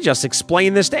simple. We just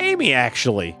explained this to Amy,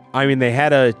 actually. I mean, they had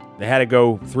to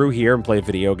go through here and play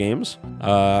video games.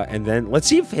 And then let's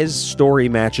see if his story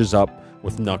matches up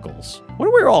with Knuckles.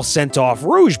 When we were all sent off,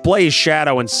 Rouge, Blaze,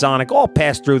 Shadow, and Sonic all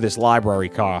passed through this library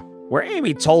car, where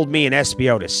Amy told me and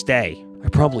Espio to stay. I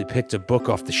probably picked a book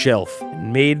off the shelf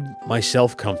and made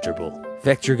myself comfortable.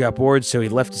 Vector got bored, so he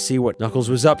left to see what Knuckles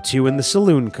was up to in the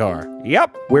saloon car.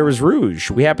 Yep. Where was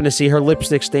Rouge? We happened to see her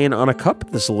lipstick stain on a cup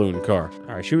at the saloon car.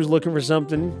 Alright, she was looking for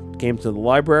something, came to the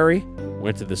library,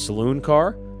 went to the saloon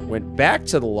car, went back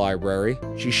to the library.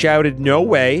 She shouted, "No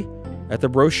way," at the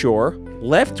brochure,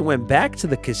 left, went back to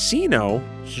the casino,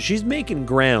 so she's making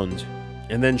ground.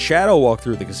 And then Shadow walked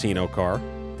through the casino car.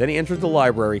 Then he entered the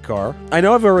library car. I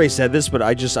know I've already said this, but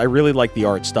I really like the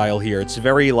art style here. It's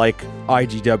very like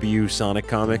IGW Sonic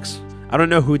comics. I don't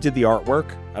know who did the artwork.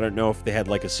 I don't know if they had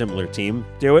like a similar team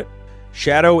do it.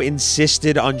 Shadow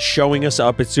insisted on showing us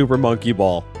up at Super Monkey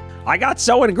Ball. I got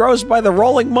so engrossed by the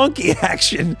rolling monkey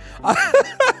action.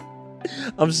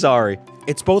 I'm sorry.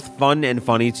 It's both fun and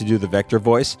funny to do the Vector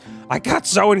voice. I got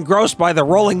so engrossed by the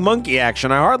rolling monkey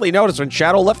action, I hardly noticed when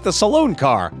Shadow left the saloon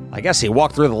car. I guess he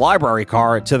walked through the library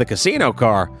car to the casino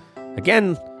car.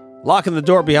 Again, locking the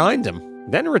door behind him.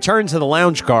 Then returned to the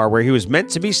lounge car where he was meant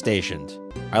to be stationed.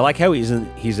 I like how he's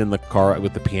in the car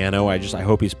with the piano. I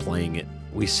hope he's playing it.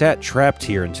 We sat trapped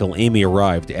here until Amy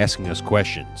arrived asking us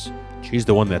questions. She's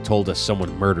the one that told us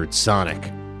someone murdered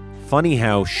Sonic. Funny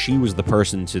how she was the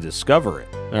person to discover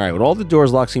it. Alright, when all the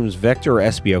doors locked, seems Vector or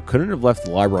Espio couldn't have left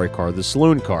the library car or the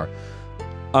saloon car.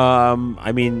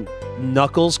 I mean,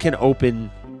 Knuckles can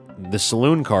open the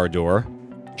saloon car door.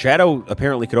 Shadow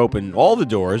apparently could open all the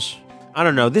doors. I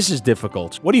don't know, this is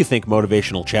difficult. What do you think,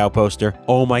 Motivational Chow poster?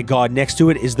 Oh my god, next to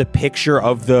it is the picture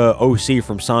of the OC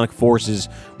from Sonic Forces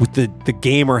with the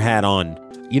gamer hat on.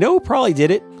 You know who probably did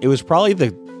it? It was probably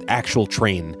the actual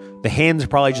train. The hands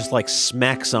probably just like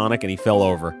smack Sonic and he fell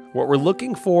over. What we're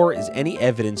looking for is any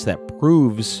evidence that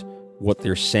proves what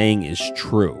they're saying is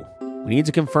true. We need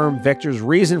to confirm Vector's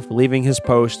reason for leaving his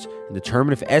post and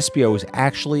determine if Espio is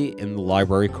actually in the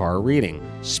library car reading.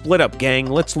 Split up, gang.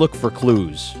 Let's look for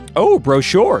clues. Oh,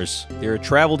 brochures. There are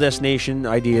travel destination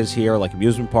ideas here like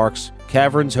amusement parks,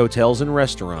 caverns, hotels, and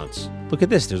restaurants. Look at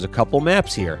this. There's a couple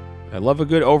maps here. I love a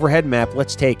good overhead map.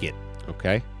 Let's take it.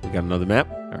 Okay, we got another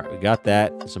map. All right, we got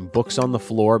that. Some books on the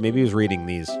floor. Maybe he was reading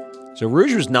these. So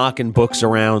Rouge was knocking books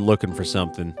around looking for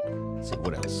something. Let's see,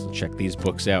 what else? Check these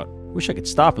books out. Wish I could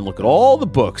stop and look at all the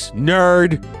books.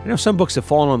 Nerd! I know some books have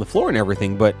fallen on the floor and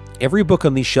everything, but every book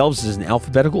on these shelves is in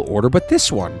alphabetical order but this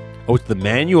one. Oh, it's the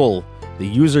manual, the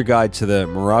user guide to the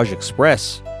Mirage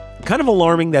Express. Kind of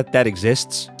alarming that that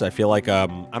exists. I feel like, I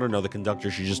don't know, the conductor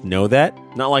should just know that.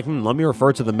 Not like, let me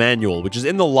refer to the manual, which is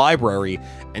in the library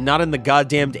and not in the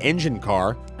goddamned engine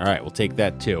car. All right, we'll take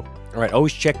that too. All right,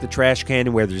 always check the trash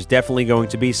can where there's definitely going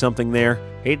to be something there.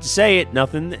 Hate to say it,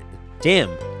 nothing. Damn.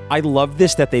 I love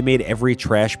this that they made every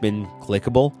trash bin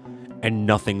clickable and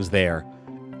nothing's there.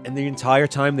 And the entire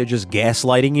time they're just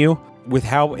gaslighting you with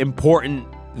how important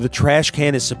the trash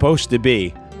can is supposed to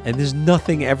be. And there's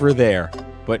nothing ever there.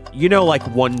 But you know, like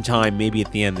one time, maybe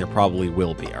at the end, there probably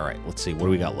will be. All right, let's see. What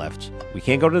do we got left? We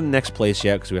can't go to the next place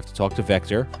yet because we have to talk to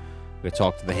Vector. We have to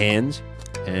talk to the hands.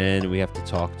 And we have to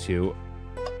talk to...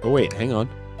 Oh, wait, hang on.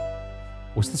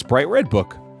 What's this bright red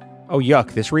book? Oh,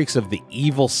 yuck. This reeks of the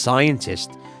evil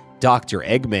scientist, Dr.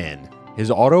 Eggman.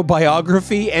 His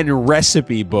autobiography and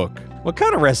recipe book. What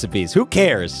kind of recipes? Who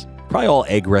cares? Probably all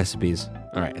egg recipes.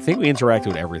 All right, I think we interacted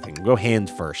with everything. We'll go hand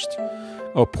first.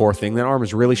 Oh, poor thing. That arm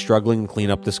is really struggling to clean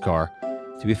up this car.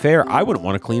 To be fair, I wouldn't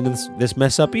want to clean this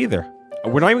mess up either.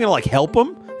 We're not even going to, like, help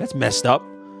him? That's messed up.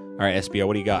 All right, SBO,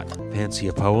 what do you got? Fancy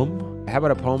a poem? How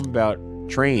about a poem about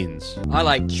trains? I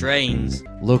like trains.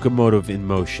 Locomotive in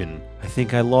motion. I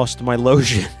think I lost my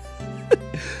lotion.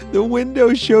 The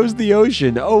window shows the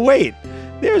ocean. Oh, wait.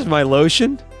 There's my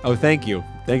lotion. Oh, thank you.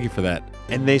 Thank you for that.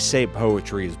 And they say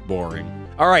poetry is boring.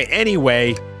 All right,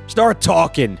 anyway, start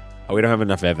talking. Oh, we don't have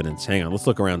enough evidence. Hang on, let's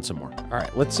look around some more. All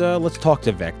right, let's talk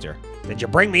to Vector. Did you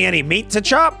bring me any meat to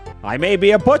chop? I may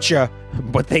be a butcher,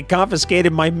 but they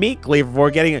confiscated my meat cleaver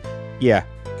before getting it. Yeah,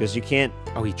 because you can't...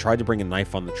 Oh, he tried to bring a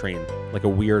knife on the train, like a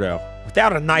weirdo.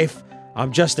 Without a knife,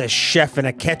 I'm just a chef in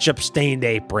a ketchup-stained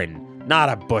apron, not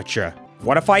a butcher.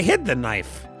 What if I hid the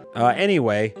knife?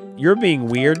 Anyway, you're being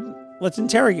weird. Let's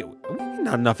interrogate.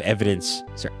 Not enough evidence.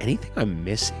 Is there anything I'm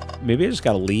missing? Maybe I just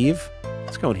gotta leave?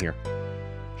 Let's go in here.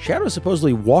 Shadow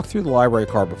supposedly walked through the library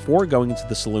car before going into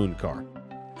the saloon car.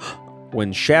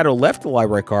 When Shadow left the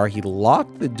library car, he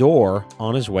locked the door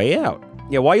on his way out.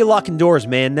 Yeah, why are you locking doors,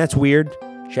 man? That's weird.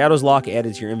 Shadow's lock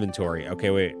added to your inventory.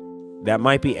 Okay, wait. That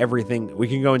might be everything. We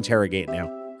can go interrogate now.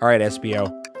 All right,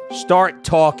 SBO. Start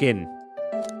talking.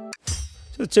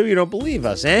 So the two of you don't believe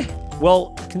us, eh?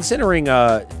 Well, considering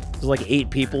there's like 8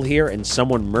 people here and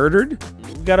someone murdered,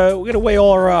 we gotta weigh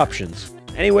all our options.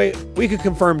 Anyway, we could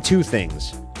confirm 2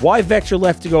 things. Why Vector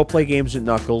left to go play games with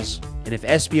Knuckles, and if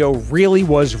SBO really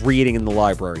was reading in the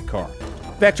library car.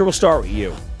 Vector, we'll start with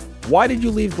you. Why did you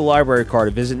leave the library car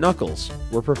to visit Knuckles?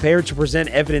 We're prepared to present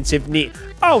evidence if need...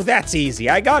 Oh, that's easy.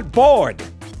 I got bored.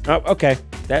 Oh, okay.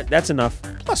 That's enough.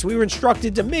 Plus, we were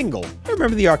instructed to mingle. I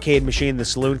remember the arcade machine in the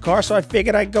saloon car, so I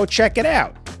figured I'd go check it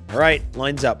out. All right,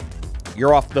 lines up.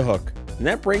 You're off the hook. And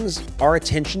that brings our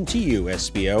attention to you,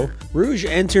 SBO. Rouge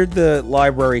entered the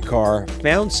library car,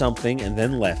 found something, and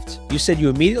then left. You said you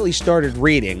immediately started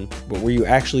reading, but were you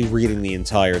actually reading the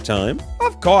entire time?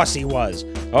 Of course he was.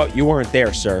 Oh, you weren't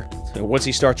there, sir. Once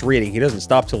he starts reading, he doesn't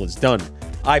stop till it's done.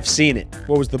 I've seen it.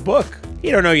 What was the book? He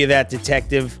don't know you that,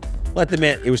 detective. Let the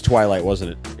man... It was Twilight,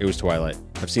 wasn't it? It was Twilight.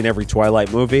 I've seen every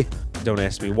Twilight movie. Don't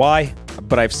ask me why.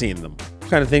 but I've seen them. What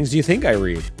kind of things do you think I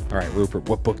read? All right, Rupert,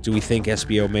 what book do we think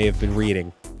SBO may have been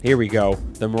reading? Here we go.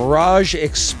 The Mirage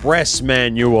Express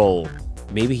Manual.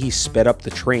 Maybe he sped up the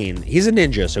train. He's a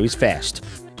ninja, so he's fast.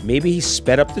 Maybe he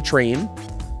sped up the train.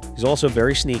 He's also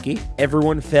very sneaky.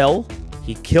 Everyone fell.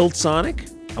 He killed Sonic.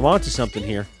 I'm onto something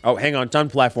here. Oh, hang on. Time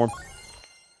platform.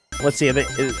 Let's see. Are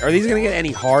these going to get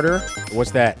any harder?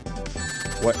 What's that?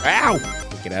 What? Ow!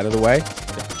 Get out of the way.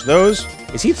 Dodge those.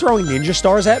 Is he throwing ninja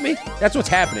stars at me? That's what's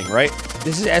happening, right?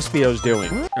 This is SBO's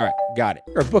doing. All right, got it.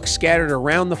 There are books scattered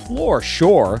around the floor,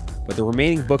 sure, but the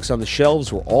remaining books on the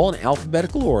shelves were all in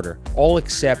alphabetical order. All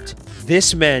except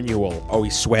this manual. Oh,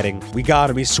 he's sweating. We got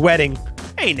him. He's sweating.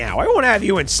 Hey now, I won't have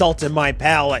you insulting my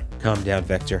palate. Calm down,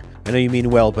 Vector. I know you mean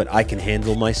well, but I can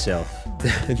handle myself.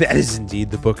 That is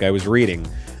indeed the book I was reading.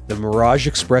 The Mirage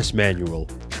Express Manual.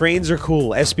 Trains are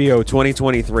cool, SBO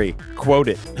 2023. Quote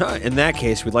it. In that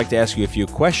case, we'd like to ask you a few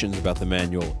questions about the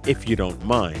manual, if you don't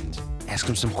mind. Ask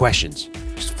him some questions.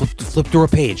 Just flip through a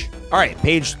page. All right,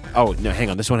 page... Oh, no, hang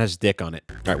on. This one has a dick on it.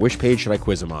 All right, which page should I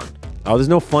quiz him on? Oh, there's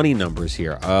no funny numbers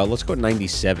here. Let's go to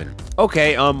 97.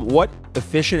 Okay, what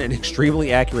efficient and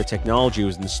extremely accurate technology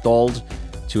was installed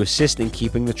to assist in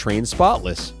keeping the train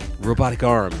spotless? Robotic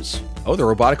arms. Oh, the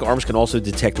robotic arms can also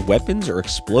detect weapons or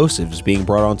explosives being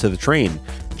brought onto the train,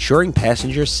 ensuring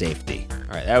passenger safety.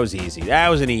 All right, that was easy. That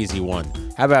was an easy one.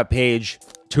 How about page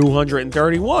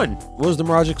 231? What was the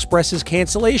Mirage Express's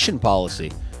cancellation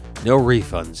policy? No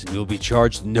refunds, and you'll be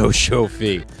charged no show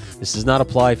fee. This does not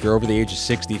apply if you're over the age of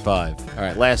 65. All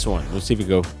right, last one. We'll see if we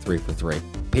go 3 for 3.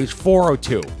 Page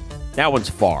 402. That one's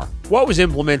far. What was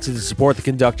implemented to support the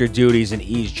conductor duties and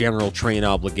ease general train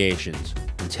obligations?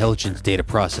 Intelligent data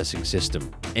processing system.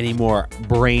 Any more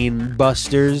brain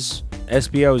busters?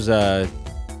 SBO's,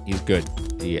 he's good.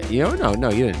 Yeah, you know, no,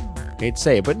 you didn't. Hate to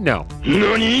say it, but no.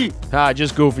 Nani?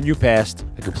 Just goofing, you passed.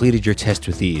 I completed your test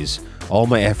with ease. All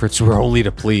my efforts were only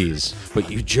to please. But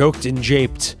you joked and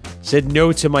japed. Said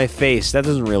no to my face. That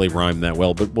doesn't really rhyme that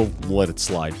well, but we'll let it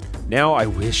slide. Now I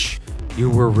wish you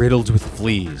were riddled with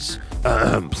fleas.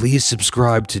 Please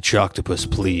subscribe to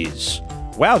Choctopus, please.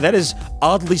 Wow, that is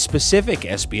oddly specific,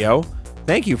 SBO.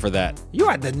 Thank you for that. You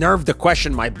had the nerve to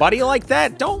question my buddy like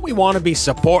that? Don't we want to be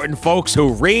supporting folks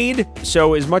who read?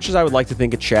 So, as much as I would like to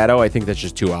think it's Shadow, I think that's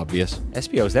just too obvious.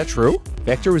 SBO, is that true?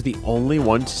 Vector was the only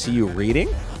one to see you reading?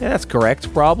 Yeah, that's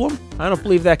correct. Problem? I don't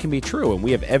believe that can be true, and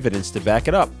we have evidence to back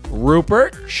it up.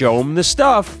 Rupert, show him the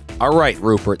stuff. All right,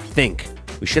 Rupert, think.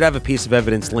 We should have a piece of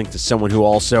evidence linked to someone who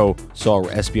also saw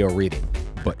SBO reading.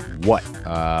 But what?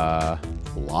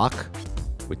 Lock?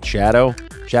 With Shadow?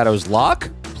 Shadow's lock?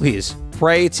 Please,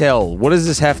 pray tell, what does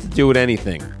this have to do with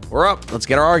anything? We're up. Let's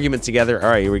get our argument together. All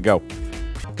right, here we go.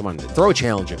 Come on, throw a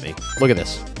challenge at me. Look at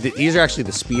this. These are actually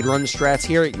the speedrun strats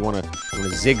here. You want to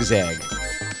zigzag.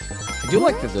 I do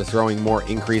like that they're throwing more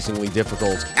increasingly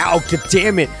difficult. Ow, god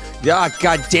damn it. Ah,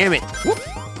 god damn it. Whoop.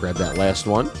 Grab that last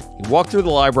one. He walked through the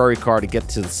library car to get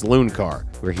to the saloon car,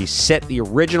 where he set the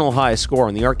original high score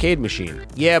on the arcade machine.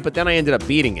 Yeah, but then I ended up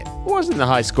beating it. It wasn't the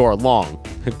high score long.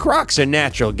 Crocs are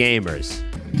natural gamers.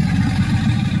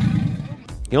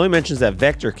 He only mentions that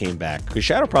Vector came back, because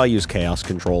Shadow probably used Chaos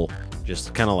Control,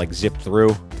 just kind of like zip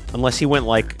through, unless he went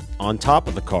like on top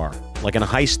of the car, like in a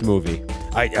heist movie.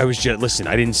 I was just, listen,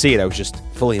 I didn't see it, I was just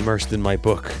fully immersed in my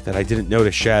book that I didn't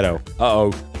notice Shadow.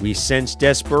 Uh-oh, we sense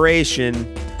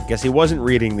desperation. Guess he wasn't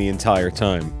reading the entire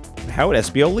time. How would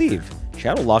SBO leave?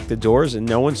 Shadow locked the doors and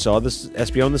no one saw this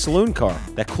SBO in the saloon car.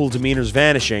 That cool demeanor's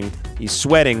vanishing. He's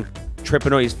sweating,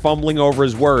 tripping, he's fumbling over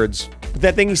his words. But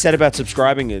that thing he said about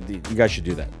subscribing, you guys should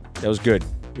do that. That was good.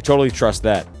 We totally trust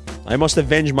that. I must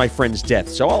avenge my friend's death,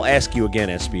 so I'll ask you again,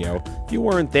 SBO. If you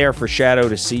weren't there for Shadow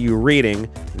to see you reading,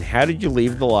 then how did you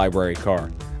leave the library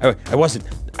car? I wasn't.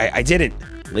 I didn't.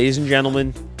 Ladies and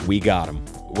gentlemen, we got him.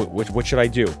 What should I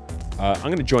do?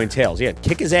 I'm gonna join Tails. Yeah,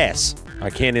 kick his ass.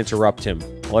 I can't interrupt him.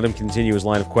 Let him continue his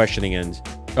line of questioning and...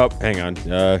 Oh, hang on.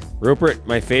 Rupert,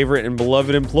 my favorite and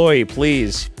beloved employee,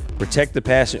 please. Protect the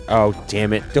passenger. Oh,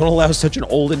 damn it. Don't allow such an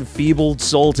old and feebled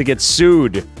soul to get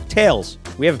sued. Tails,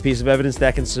 we have a piece of evidence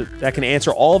that can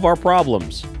answer all of our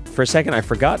problems. For a second, I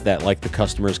forgot that, like, the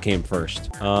customers came first.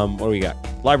 What do we got?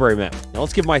 Library map. Now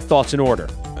let's give my thoughts in order.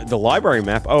 The library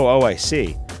map? Oh, I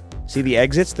see. See the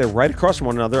exits? They're right across from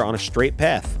one another on a straight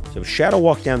path. So if Shadow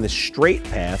walked down this straight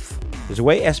path, there's a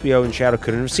way SBO and Shadow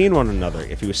couldn't have seen one another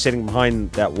if he was sitting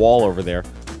behind that wall over there.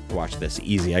 Watch this.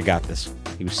 Easy. I got this.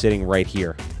 He was sitting right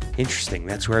here. Interesting.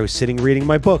 That's where I was sitting reading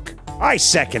my book. I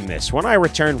second this. When I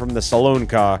returned from the saloon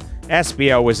car,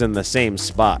 SBO was in the same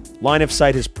spot. Line of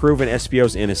sight has proven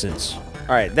SBO's innocence.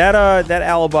 All right, that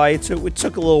alibi, it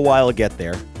took a little while to get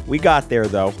there. We got there,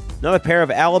 though. Another pair of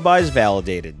alibis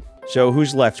validated. So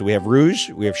who's left? We have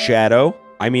Rouge, we have Shadow.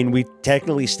 I mean, we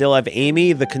technically still have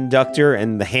Amy, the conductor,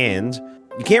 and the hand.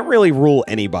 You can't really rule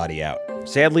anybody out.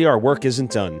 Sadly, our work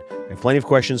isn't done. I have plenty of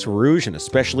questions for Rouge and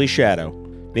especially Shadow.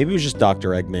 Maybe it was just Dr.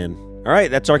 Eggman. Alright,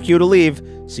 that's our cue to leave.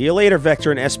 See you later, Vector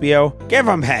and SBO. Give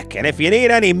 'em heck, and if you need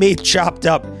any meat chopped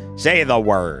up, say the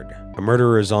word. A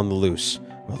murderer is on the loose,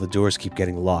 while the doors keep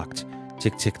getting locked.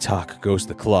 Tick-tick-tock goes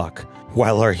the clock,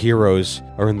 while our heroes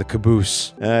are in the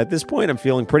caboose. At this point, I'm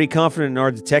feeling pretty confident in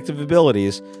our detective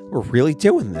abilities. We're really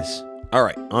doing this.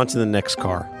 Alright, on to the next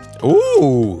car.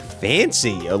 Ooh,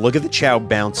 fancy. Look at the Chow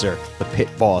Bouncer, the pit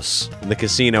boss, in the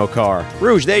casino car.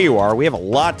 Rouge, there you are. We have a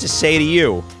lot to say to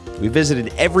you. We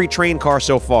visited every train car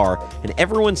so far, and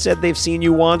everyone said they've seen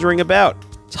you wandering about.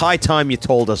 It's high time you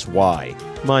told us why.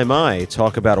 My,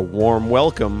 talk about a warm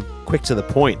welcome. Quick to the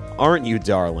point, aren't you,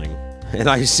 darling? And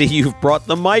I see you've brought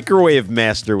the Microwave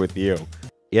Master with you.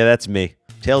 Yeah, that's me.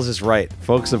 Tails is right.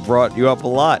 Folks have brought you up a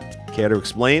lot. Care to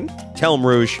explain? Tell him,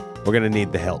 Rouge. We're gonna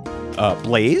need the help.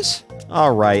 Blaze?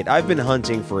 Alright, I've been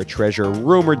hunting for a treasure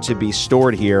rumored to be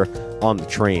stored here on the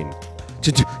train.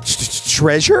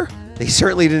 Treasure? They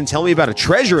certainly didn't tell me about a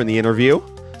treasure in the interview.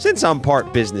 Since I'm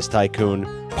part business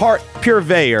tycoon, part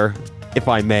purveyor, if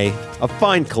I may, of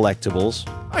fine collectibles,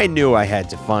 I knew I had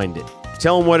to find it.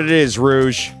 Tell them what it is,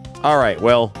 Rouge. Alright,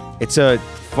 well, it's a...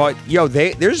 Yo,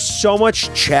 there's so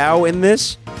much Chow in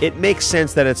this, it makes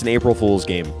sense that it's an April Fool's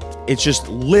game. It's just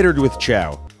littered with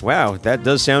Chow. Wow, that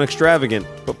does sound extravagant,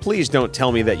 but please don't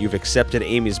tell me that you've accepted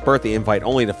Amy's birthday invite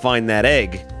only to find that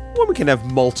egg. Woman can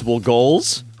have multiple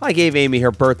goals. I gave Amy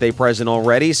her birthday present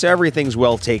already, so everything's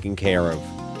well taken care of.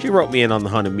 She wrote me in on the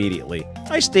hunt immediately.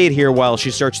 I stayed here while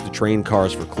she searched the train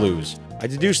cars for clues. I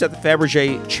deduced that the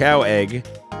Fabergé Chow egg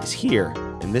is here,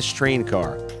 in this train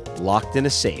car, locked in a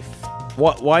safe.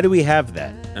 Why do we have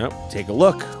that? Oh, take a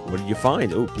look. What did you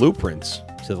find? Oh, blueprints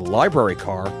to the library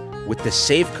car with the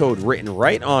safe code written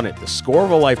right on it. The score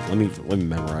of a life. Let me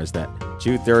memorize that.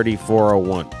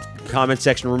 230401. Comment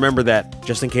section, remember that,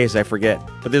 just in case I forget.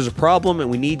 But there's a problem and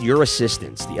we need your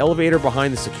assistance. The elevator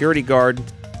behind the security guard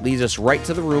leads us right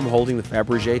to the room holding the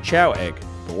Fabergé Chow egg.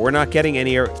 But we're not getting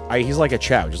any air. He's like a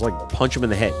Chow, just like punch him in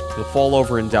the head. He'll fall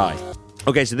over and die.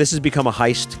 Okay, so this has become a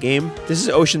heist game. This is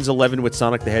Ocean's 11 with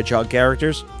Sonic the Hedgehog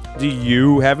characters. Do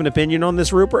you have an opinion on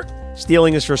this, Rupert?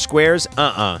 Stealing is for squares?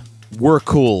 We're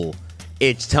cool.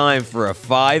 It's time for a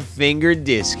 5-finger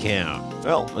discount.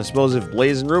 Well, I suppose if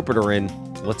Blaze and Rupert are in,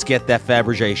 let's get that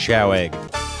Fabergé Chow egg.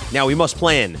 Now, we must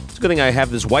plan. It's a good thing I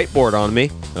have this whiteboard on me.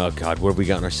 Oh god, what have we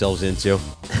gotten ourselves into?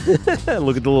 Look at the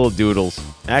little doodles.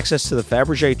 Access to the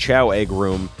Fabergé Chow egg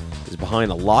room is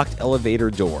behind a locked elevator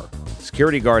door. The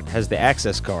security guard has the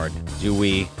access card. Do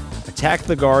we attack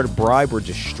the guard, bribe, or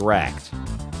distract?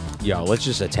 Yo, let's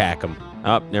just attack him.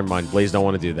 Oh, never mind. Blaze don't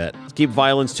want to do that. Let's keep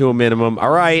violence to a minimum.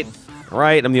 Alright,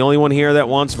 I'm the only one here that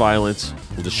wants violence.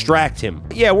 We'll distract him.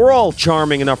 Yeah, we're all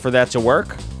charming enough for that to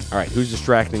work. Alright, who's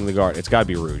distracting the guard? It's gotta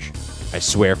be Rouge. I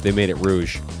swear if they made it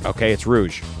Rouge. Okay, it's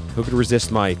Rouge. Who could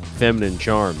resist my feminine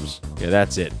charms? Yeah,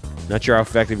 that's it. Not sure how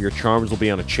effective your charms will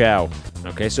be on a Chow.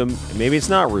 Okay, so maybe it's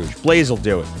not Rouge. Blaze will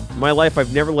do it. In my life,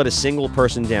 I've never let a single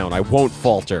person down. I won't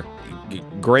falter.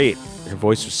 Great. Her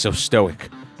voice was so stoic.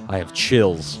 I have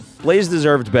chills. Blaze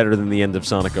deserved better than the end of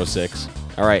Sonic 06.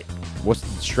 Alright, what's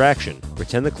the distraction?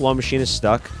 Pretend the claw machine is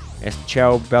stuck, ask the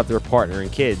Chow about their partner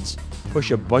and kids, push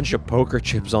a bunch of poker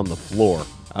chips on the floor.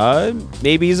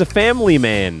 Maybe he's a family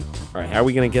man. Alright, how are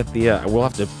we gonna get the, we'll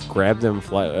have to grab them,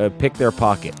 pick their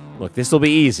pocket. Look, this'll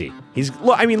be easy.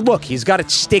 Look, he's got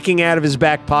it sticking out of his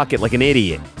back pocket like an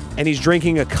idiot. And he's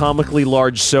drinking a comically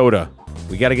large soda.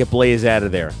 We gotta get Blaze out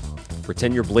of there.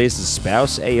 Pretend you're Blaze's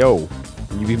spouse? Ayo.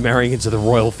 You be marrying into the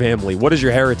royal family. What is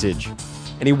your heritage?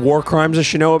 Any war crimes I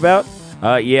should know about?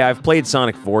 Yeah, I've played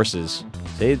Sonic Forces.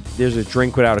 Say there's a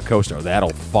drink without a coaster. Oh, that'll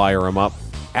fire him up.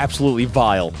 Absolutely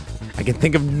vile. I can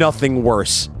think of nothing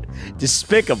worse.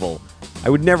 Despicable. I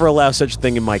would never allow such a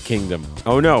thing in my kingdom.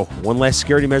 Oh no, one last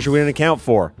security measure we didn't account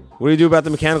for. What do we do about the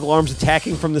mechanical arms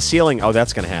attacking from the ceiling? Oh,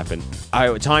 that's gonna happen. I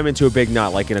would tie him into a big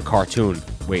knot like in a cartoon.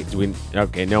 Wait, do we...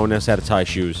 Okay, no one knows how to tie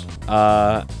shoes.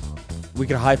 We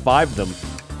could high-five them.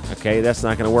 Okay, that's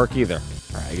not gonna work either.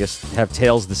 Alright, I guess have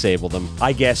Tails disable them.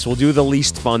 I guess we'll do the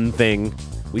least fun thing.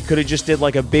 We could have just did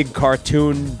like a big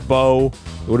cartoon bow.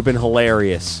 It would have been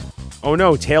hilarious. Oh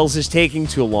no, Tails is taking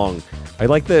too long. I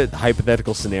like the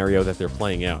hypothetical scenario that they're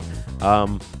playing out.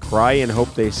 Cry and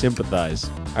hope they sympathize.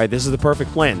 Alright, this is the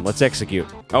perfect plan. Let's execute.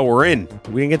 Oh, we're in.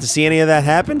 We didn't get to see any of that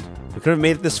happen? We could have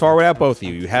made it this far without both of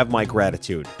you. You have my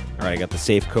gratitude. Alright, I got the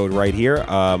safe code right here,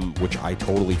 which I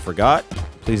totally forgot.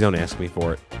 Please don't ask me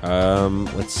for it.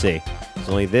 Let's see. There's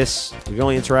only this. We can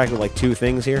only interact with like 2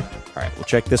 things here. All right, we'll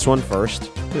check this one first.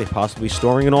 What are they possibly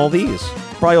storing in all these?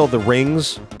 Probably all the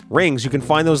rings. Rings, you can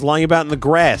find those lying about in the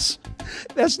grass.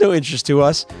 That's no interest to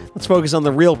us. Let's focus on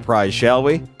the real prize, shall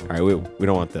we? All right, we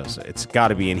don't want this. It's got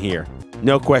to be in here.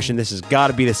 No question, this has got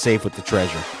to be the safe with the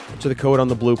treasure. Enter the code on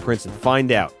the blueprints and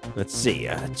find out. Let's see.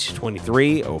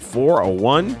 23, 04,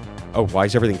 01. Oh, why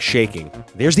is everything shaking?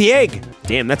 There's the egg!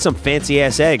 Damn, that's some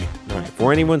fancy-ass egg. All right,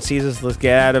 before anyone sees us, let's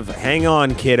get out of... Hang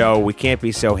on, kiddo. We can't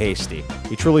be so hasty.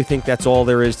 You truly think that's all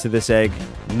there is to this egg?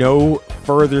 No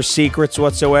further secrets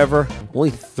whatsoever?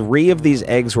 Only 3 of these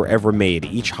eggs were ever made,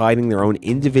 each hiding their own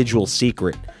individual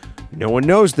secret. No one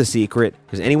knows the secret,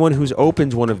 because anyone who's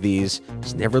opened one of these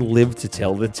has never lived to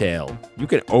tell the tale. You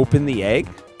can open the egg?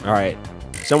 All right,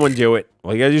 someone do it.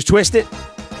 All you gotta do is twist it.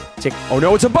 Tick. Oh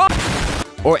no, it's a bomb!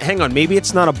 Or hang on, maybe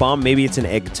it's not a bomb, maybe it's an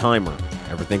egg timer.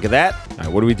 Ever think of that? All right,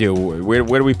 what do we do? Where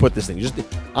do we put this thing?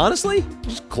 Honestly,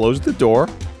 just close the door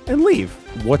and leave.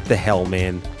 What the hell,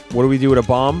 man? What do we do with a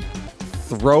bomb?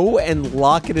 Throw and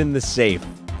lock it in the safe.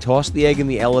 Toss the egg in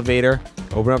the elevator.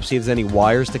 Open up, see if there's any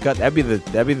wires to cut. That'd be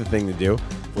the thing to do.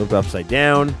 Flip it upside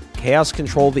down. Chaos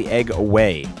control the egg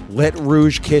away. Let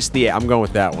Rouge kiss the egg. I'm going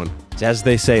with that one. It's as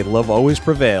they say, love always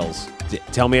prevails.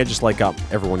 Tell me I just like got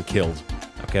everyone killed.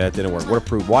 Okay, that didn't work. What a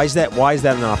proof. Why is that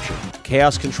an option?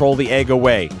 Chaos control the egg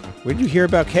away. Where did you hear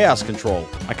about chaos control?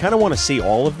 I kind of want to see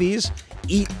all of these.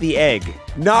 Eat the egg.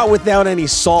 Not without any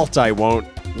salt, I won't.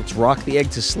 Let's rock the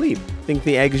egg to sleep. Think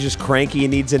the egg is just cranky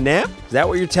and needs a nap? Is that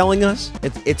what you're telling us?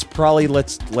 It's probably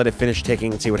let's let it finish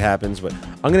ticking and see what happens, but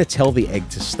I'm going to tell the egg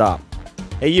to stop.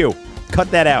 Hey, you. Cut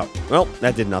that out. Well,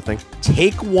 that did nothing.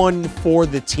 Take one for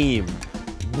the team.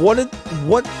 What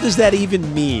does that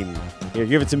even mean? Here,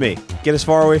 give it to me. Get as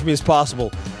far away from me as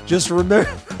possible. Just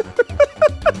remember...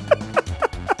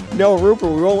 No, Rupert,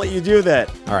 we won't let you do that.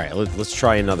 All right, let's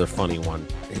try another funny one.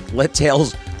 Let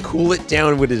Tails cool it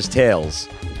down with his tails.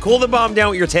 Cool the bomb down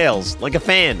with your tails, like a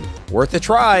fan. Worth a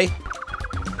try.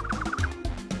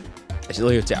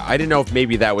 I didn't know if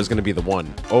maybe that was going to be the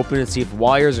one. Open and see if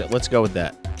wires... Let's go with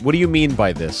that. What do you mean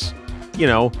by this? You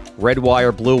know, red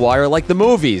wire, blue wire, like the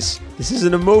movies. This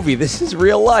isn't a movie. This is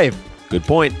real life. Good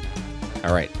point.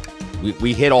 All right.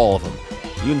 We hit all of them.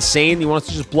 You insane? You want us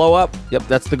to just blow up? Yep,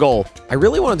 that's the goal. I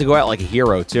really wanted to go out like a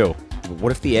hero, too. But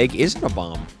what if the egg isn't a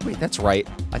bomb? Wait, that's right.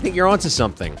 I think you're onto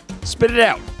something. Spit it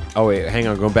out. Oh, wait, hang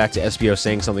on. Going back to SBO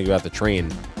saying something about the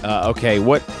train. Okay,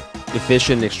 what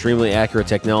efficient, extremely accurate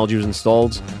technology was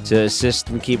installed to assist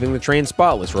in keeping the train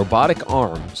spotless? Robotic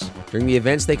arms. During the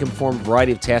events, they can perform a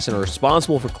variety of tasks and are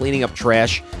responsible for cleaning up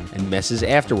trash and messes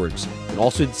afterwards. Can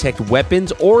also detect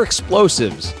weapons or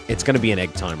explosives. It's going to be an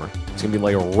egg timer. It's going to be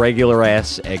like a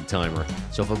regular-ass egg timer.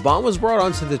 So if a bomb was brought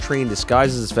onto the train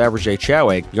disguised as Fabergé Chow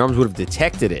egg, the arms would have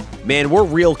detected it. Man, we're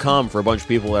real calm for a bunch of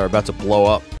people that are about to blow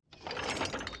up.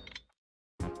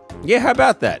 Yeah, how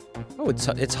about that? Oh,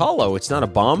 it's hollow. It's not a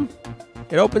bomb.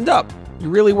 It opened up. You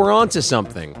really were onto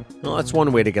something. Well, that's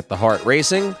one way to get the heart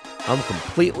racing. I'm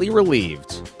completely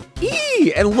relieved.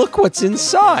 Eee! And look what's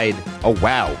inside. Oh,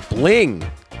 wow. Bling.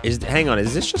 Hang on,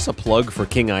 is this just a plug for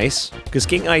King Ice? Because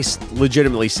King Ice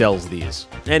legitimately sells these.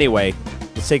 Anyway,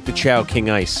 let's take the Chow King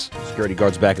Ice. Security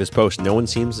guard's back at his post. No one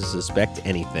seems to suspect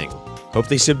anything. Hope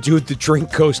they subdued the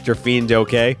drink coaster fiend,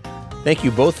 okay? Thank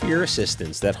you both for your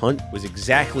assistance. That hunt was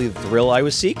exactly the thrill I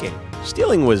was seeking.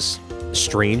 Stealing was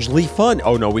strangely fun.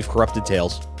 Oh no, we've corrupted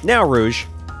Tails. Now, Rouge.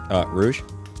 Rouge?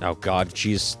 Oh god,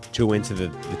 she's too into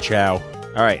the Chow.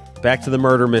 Alright, back to the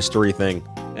murder mystery thing.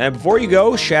 And before you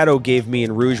go, Shadow gave me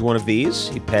and Rouge one of these.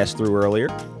 He passed through earlier.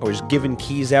 I was giving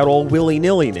keys out all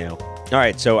willy-nilly now.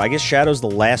 Alright, so I guess Shadow's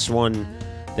the last one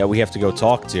that we have to go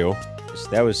talk to. So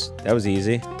that was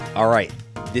easy. Alright,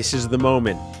 this is the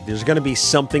moment. There's gonna be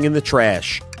something in the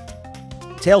trash.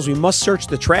 Tails, we must search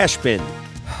the trash bin.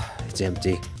 It's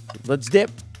empty. Let's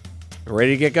dip.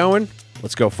 Ready to get going?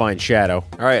 Let's go find Shadow.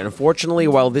 Alright, unfortunately,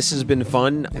 while this has been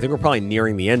fun, I think we're probably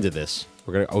nearing the end of this.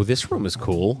 We're gonna... Oh, this room is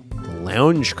cool. The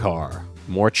lounge car.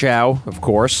 More Chow, of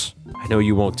course. I know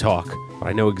you won't talk, but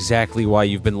I know exactly why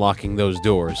you've been locking those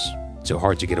doors. It's so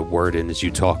hard to get a word in as you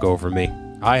talk over me.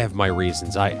 I have my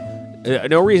reasons.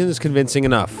 No reason is convincing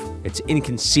enough. It's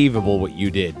inconceivable what you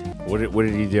did. What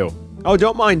did he do? Oh,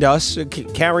 don't mind us.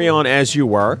 Carry on as you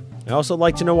were. I also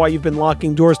like to know why you've been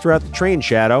locking doors throughout the train,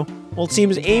 Shadow. Well, it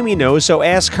seems Amy knows, so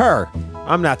ask her.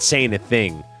 I'm not saying a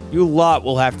thing. You lot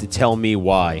will have to tell me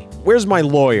why. Where's my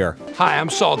lawyer? Hi, I'm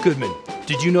Saul Goodman.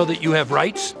 Did you know that you have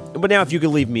rights? But now if you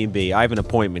could leave me be, I have an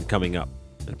appointment coming up.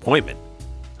 An appointment?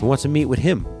 Who wants to meet with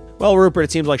him? Well, Rupert,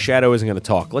 it seems like Shadow isn't going to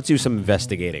talk. Let's do some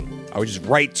investigating. I would just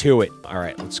right to it. All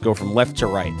right, let's go from left to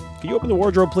right. Can you open the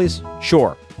wardrobe, please?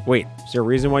 Sure. Wait, is there a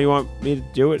reason why you want me to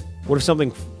do it? What if something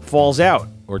falls out?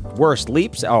 Or worse,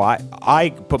 leaps? Oh,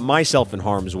 I put myself in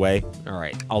harm's way. All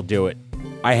right, I'll do it.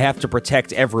 I have to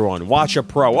protect everyone. Watch a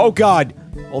pro. Oh, God.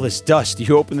 All this dust.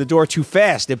 You opened the door too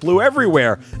fast. It blew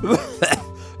everywhere.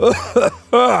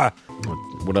 What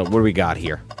do we got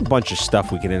here? A bunch of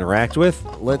stuff we can interact with.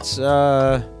 Let's,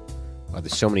 oh,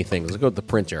 there's so many things. Let's go with the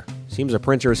printer. Seems a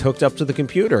printer is hooked up to the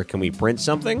computer. Can we print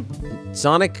something?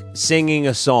 Sonic singing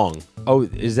a song. Oh,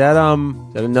 is that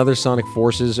another Sonic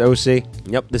Forces OC?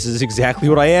 Yep, this is exactly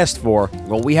what I asked for.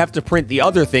 Well, we have to print the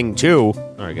other thing, too.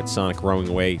 All right, get Sonic rowing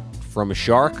away from a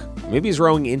shark. Maybe he's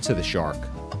rowing into the shark.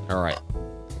 All right,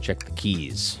 check the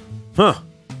keys. Huh,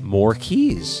 more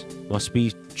keys. Must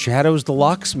be Shadow's the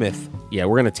locksmith. Yeah,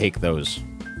 we're gonna take those.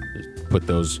 Just put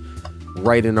those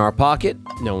right in our pocket.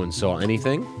 No one saw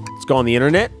anything. Let's go on the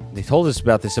internet. They told us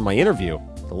about this in my interview.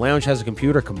 The lounge has a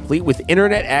computer complete with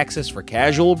internet access for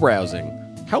casual browsing.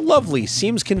 How lovely.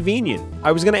 Seems convenient.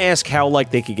 I was gonna ask how,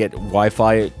 like, they could get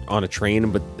Wi-Fi on a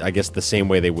train, but I guess the same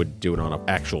way they would do it on an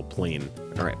actual plane.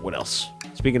 All right, what else?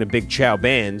 Speaking of Big Chow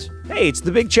Band. Hey, it's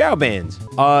the Big Chow Band.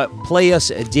 Play us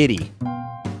a ditty.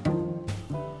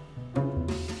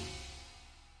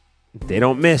 They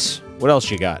don't miss. What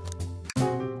else you got?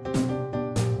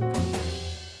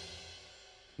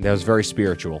 That was very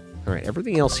spiritual. All right,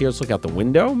 everything else here, let's look out the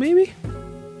window, maybe?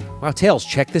 Wow, Tails,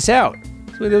 check this out.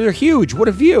 They're huge. What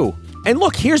a view. And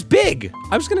look, here's Big.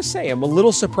 I was going to say, I'm a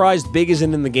little surprised Big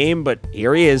isn't in the game, but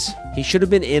here he is. He should have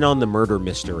been in on the murder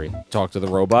mystery. Talk to the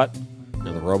robot.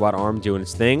 Now the robot arm doing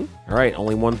its thing. All right,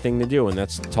 only one thing to do, and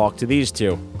that's talk to these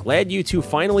two. Glad you two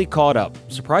finally caught up.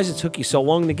 Surprised it took you so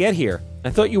long to get here. I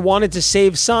thought you wanted to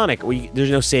save Sonic. Well, there's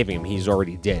no saving him. He's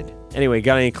already dead. Anyway,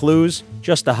 got any clues?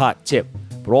 Just a hot tip.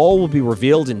 But all will be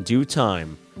revealed in due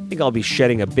time. I think I'll be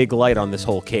shedding a big light on this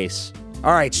whole case.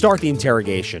 All right, start the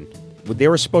interrogation. They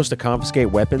were supposed to confiscate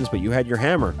weapons, but you had your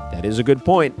hammer. That is a good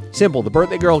point. Simple, the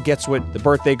birthday girl gets what the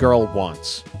birthday girl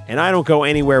wants. And I don't go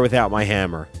anywhere without my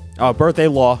hammer. Oh, birthday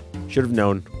law. Should have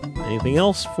known. Anything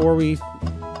else before we...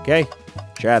 Okay.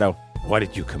 Shadow, why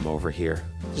did you come over here?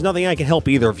 There's nothing I can help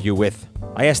either of you with.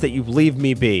 I ask that you leave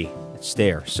me be. It's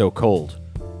there, so cold.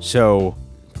 So...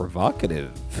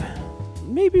 provocative.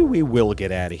 Maybe we will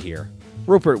get out of here.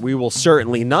 Rupert, we will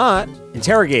certainly not.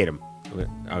 Interrogate him.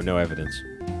 Oh, no evidence.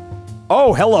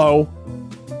 Oh, hello.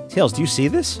 Tails, do you see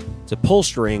this? It's a pull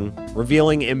string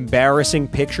revealing embarrassing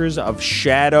pictures of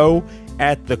Shadow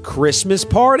at the Christmas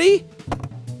party?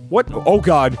 What? Oh,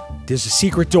 God. There's a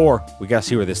secret door. We gotta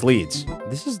see where this leads.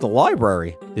 This is the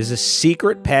library. There's a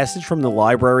secret passage from the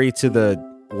library to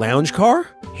the lounge car?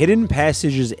 Hidden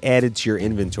passages added to your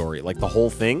inventory, like the whole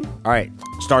thing? All right,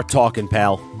 start talking,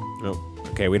 pal. Oh,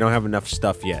 okay, we don't have enough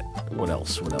stuff yet. What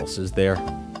else? What else is there?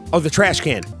 Oh, the trash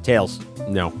can. Tails.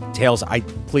 No. Tails,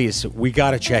 please, we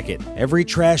gotta check it. Every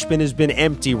trash bin has been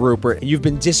empty, Rupert, and you've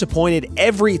been disappointed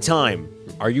every time.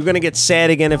 Are you gonna get sad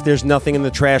again if there's nothing in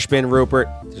the trash bin, Rupert?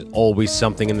 There's always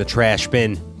something in the trash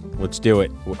bin. Let's do it.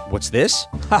 What's this?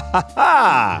 Ha ha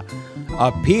ha!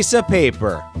 A piece of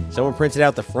paper. Someone printed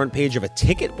out the front page of a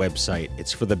ticket website.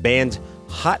 It's for the band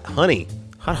Hot Honey.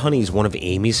 Hot Honey is one of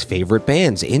Amy's favorite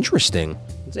bands. Interesting.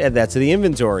 Let's add that to the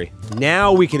inventory.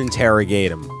 Now we can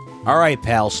interrogate him. All right,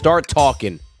 pal, start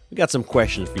talking. We got some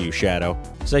questions for you, Shadow.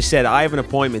 As I said, I have an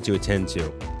appointment to attend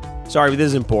to. Sorry, but this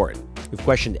is important. We've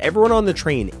questioned everyone on the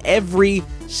train. Every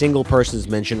single person's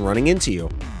mentioned running into you.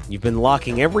 You've been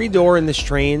locking every door in this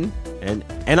train, and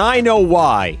I know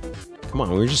why. Come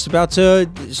on, we're just about to...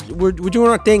 We're doing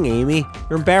our thing, Amy.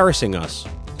 You're embarrassing us.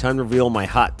 Time to reveal my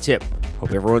hot tip.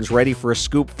 Hope everyone's ready for a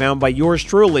scoop found by yours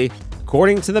truly.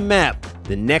 According to the map,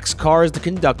 the next car is the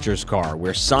conductor's car,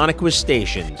 where Sonic was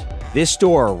stationed. This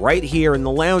door, right here in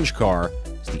the lounge car,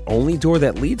 is the only door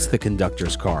that leads to the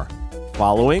conductor's car.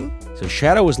 Following? So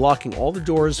Shadow is locking all the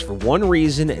doors for one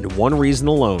reason and one reason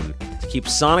alone. To keep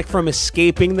Sonic from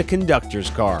escaping the conductor's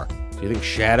car. Do you think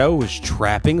Shadow was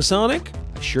trapping Sonic?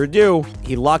 I sure do.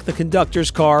 He locked the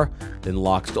conductor's car, then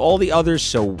locked all the others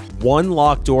so one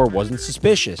locked door wasn't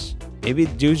suspicious. Maybe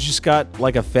the dude's just got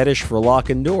like a fetish for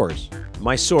locking doors.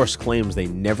 My source claims they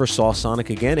never saw Sonic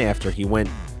again after he went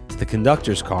to the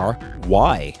conductor's car.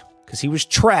 Why? Because he was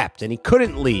trapped and he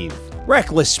couldn't leave.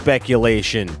 Reckless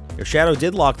speculation. If Shadow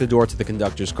did lock the door to the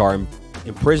conductor's car,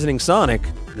 imprisoning Sonic,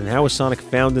 then how was Sonic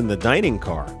found in the dining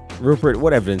car? Rupert,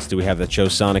 what evidence do we have that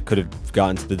shows Sonic could have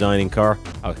gotten to the dining car?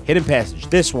 Oh, hidden passage.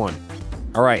 This one.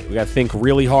 All right, we got to think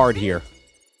really hard here.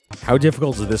 How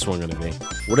difficult is this one going to be?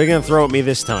 What are they going to throw at me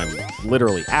this time?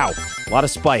 Literally. Ow. A lot of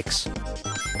spikes.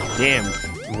 Damn,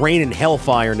 raining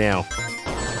hellfire now.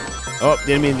 Oh,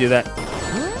 didn't mean to do that.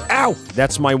 Ow!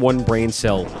 That's my one brain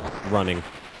cell running.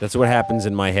 That's what happens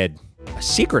in my head. A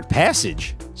secret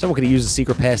passage? Someone could have used the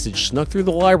secret passage, snuck through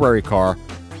the library car,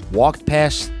 walked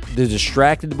past the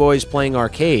distracted boys playing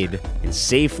arcade, and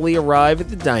safely arrive at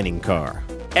the dining car.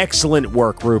 Excellent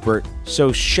work, Rupert.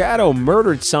 So Shadow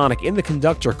murdered Sonic in the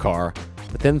conductor car,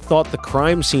 but then thought the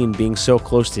crime scene being so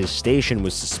close to his station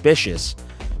was suspicious.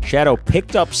 Shadow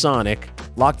picked up Sonic,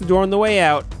 locked the door on the way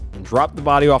out, and dropped the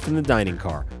body off in the dining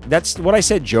car. That's what I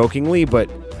said jokingly, but...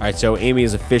 Alright, so Amy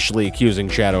is officially accusing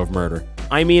Shadow of murder.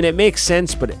 I mean, it makes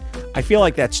sense, but I feel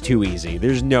like that's too easy.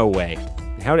 There's no way.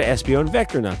 How did SBO and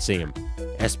Vector not see him?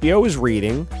 SBO was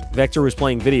reading, Vector was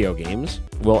playing video games.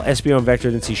 Well, SBO and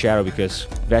Vector didn't see Shadow because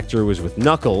Vector was with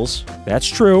Knuckles. That's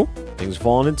true. Things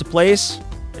falling into place.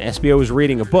 SBO was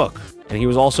reading a book, and he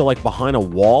was also like behind a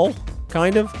wall,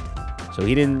 kind of. So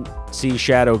he didn't see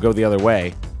Shadow go the other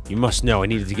way. You must know I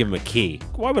needed to give him a key.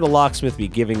 Why would a locksmith be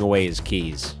giving away his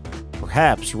keys?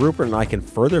 Perhaps Rupert and I can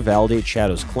further validate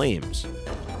Shadow's claims.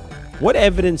 What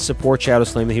evidence supports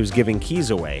Shadow's claim that he was giving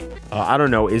keys away? I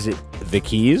don't know. Is it the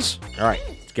keys? All right,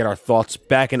 let's get our thoughts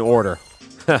back in order.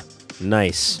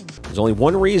 Nice. There's only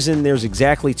one reason there's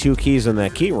exactly 2 keys on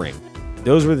that key ring.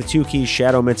 Those were the 2 keys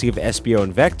Shadow meant to give SBO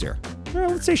and Vector. Well,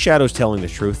 let's say Shadow's telling the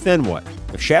truth, then what?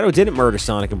 If Shadow didn't murder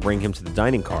Sonic and bring him to the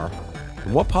dining car,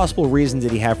 then what possible reason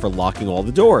did he have for locking all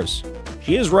the doors?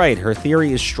 She is right, her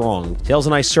theory is strong. Tails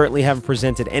and I certainly haven't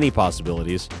presented any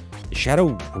possibilities. Is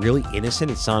Shadow really innocent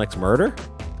in Sonic's murder?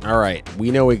 Alright, we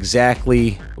know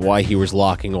exactly why he was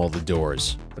locking all the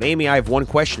doors. But Amy, I have one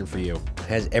question for you.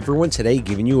 Has everyone today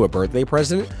given you a birthday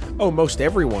present? Oh, most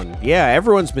everyone. Yeah,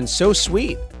 everyone's been so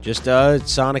sweet. Just,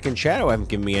 Sonic and Shadow haven't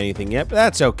given me anything yet, but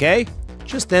that's okay.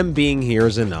 Just them being here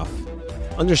is enough.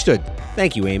 Understood.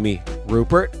 Thank you, Amy.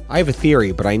 Rupert, I have a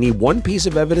theory, but I need one piece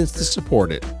of evidence to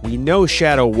support it. We know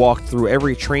Shadow walked through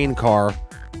every train car,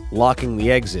 locking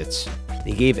the exits.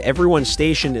 He gave everyone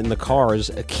stationed in the cars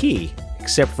a key,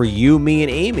 except for you, me,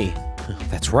 and Amy.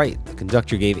 That's right, the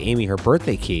conductor gave Amy her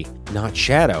birthday key, not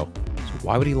Shadow. So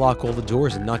why would he lock all the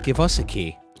doors and not give us a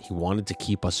key? He wanted to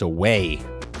keep us away.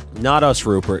 Not us,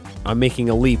 Rupert. I'm making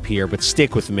a leap here, but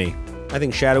stick with me. I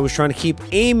think Shadow was trying to keep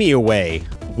Amy away.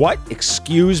 What?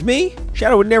 Excuse me?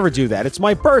 Shadow would never do that. It's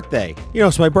my birthday. You know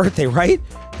it's my birthday, right?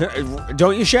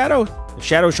 Don't you, Shadow? If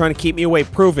Shadow's trying to keep me away,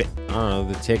 prove it. I don't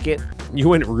know, the ticket? You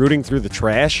went rooting through the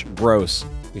trash? Gross.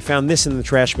 We found this in the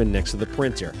trash bin next to the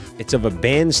printer. It's of a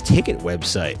band's ticket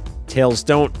website. Tails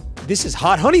don't... This is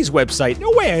Hot Honey's website.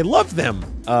 No way, I love them.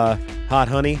 Hot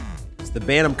Honey? It's the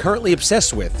band I'm currently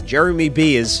obsessed with. Jeremy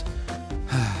B is...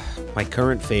 my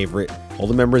current favorite. All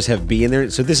the members have B in there.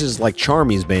 So this is like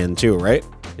Charmy's band too, right?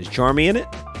 Is Charmy in it?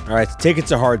 Alright, the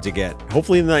tickets are hard to get.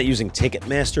 Hopefully they're not using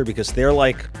Ticketmaster because they're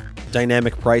like...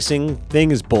 dynamic pricing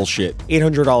thing is bullshit.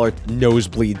 $800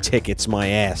 nosebleed tickets, my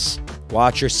ass.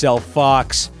 Watch yourself,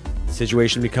 Fox. The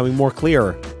situation becoming more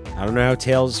clear. I don't know how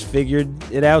Tails figured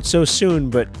it out so soon,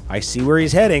 but I see where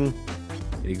he's heading.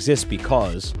 It exists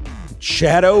because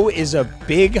Shadow is a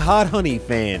big Hot Honey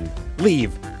fan.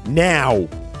 Leave now.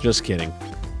 Just kidding.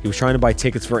 He was trying to buy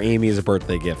tickets for Amy as a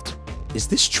birthday gift. Is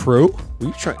this true?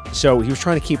 So he was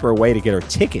trying to keep her away to get her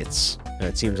tickets.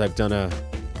 It seems I've done a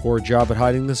poor job at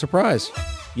hiding the surprise.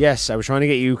 Yes, I was trying to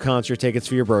get you concert tickets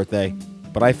for your birthday,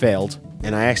 but I failed,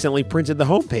 and I accidentally printed the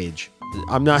homepage.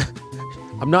 I'm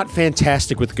not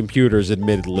fantastic with computers,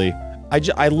 admittedly.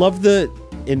 I love the,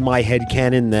 in my head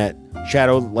canon, that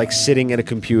Shadow, like, sitting at a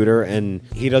computer, and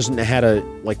he doesn't know how to,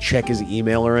 like, check his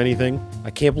email or anything. I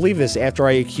can't believe this after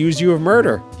I accused you of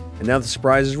murder, and now the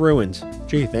surprise is ruined.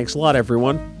 Gee, thanks a lot,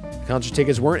 everyone. The concert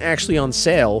tickets weren't actually on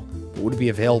sale, but would be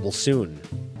available soon.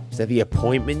 Is that the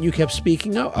appointment you kept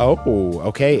speaking of? Oh,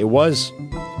 okay, it was.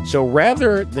 So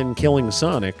rather than killing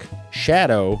Sonic,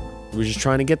 Shadow was just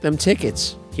trying to get them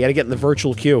tickets. He had to get in the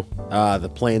virtual queue.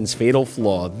 The plan's fatal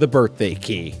flaw, the birthday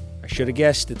key. I should have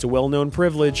guessed, it's a well-known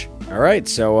privilege. Alright,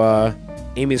 so,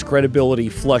 Amy's credibility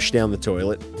flushed down the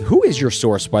toilet. Who is your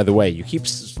source, by the way?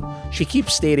 She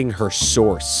keeps stating her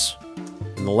source.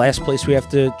 And the last place we have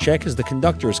to check is the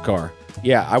conductor's car.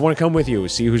 Yeah, I want to come with you,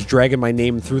 see who's dragging my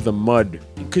name through the mud.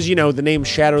 Because, you know, the name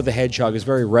Shadow the Hedgehog is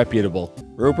very reputable.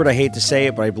 Rupert, I hate to say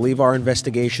it, but I believe our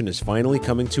investigation is finally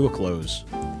coming to a close.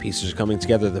 The pieces are coming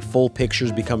together, the full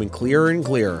picture's becoming clearer and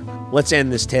clearer. Let's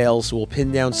end this tale so we'll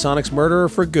pin down Sonic's murderer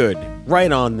for good.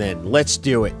 Right on then, let's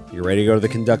do it. You ready to go to the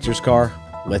conductor's car?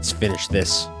 Let's finish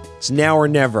this. It's now or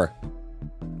never.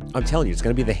 I'm telling you, it's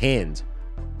gonna be the hand.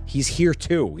 He's here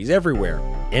too, he's everywhere.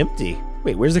 Empty.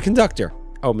 Wait, where's the conductor?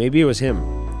 Oh, maybe it was him.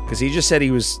 Because he just said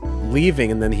he was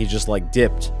leaving and then he just, like,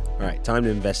 dipped. Alright, time to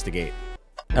investigate.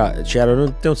 Shadow,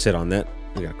 don't sit on that.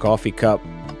 We got a coffee cup.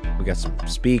 We got some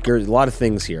speakers. A lot of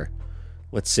things here.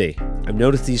 Let's see. I've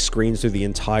noticed these screens through the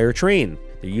entire train.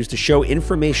 They're used to show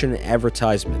information and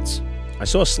advertisements. I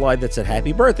saw a slide that said,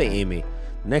 "Happy birthday, Amy."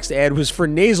 The next ad was for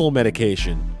nasal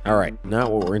medication. Alright,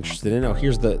 not what we're interested in. Oh,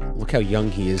 here's the... Look how young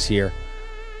he is here.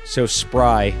 So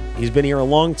spry. He's been here a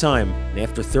long time. And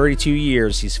after 32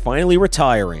 years, he's finally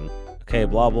retiring. Okay,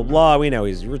 blah, blah, blah. We know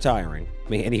he's retiring.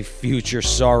 May any future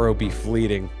sorrow be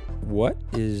fleeting. What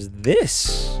is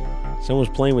this? Someone's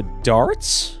playing with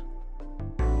darts?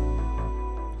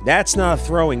 That's not a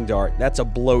throwing dart. That's a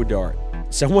blow dart.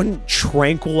 Someone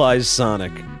tranquilized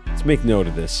Sonic. Let's make note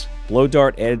of this. Blow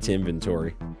dart added to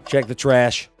inventory. Check the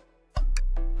trash.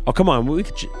 Oh, come on.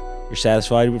 You're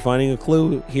satisfied with finding a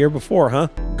clue here before, huh?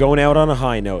 Going out on a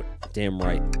high note. Damn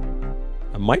right.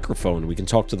 A microphone. We can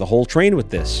talk to the whole train with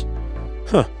this.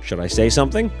 Huh. Should I say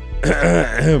something?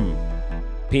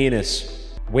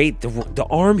 Penis. Wait, the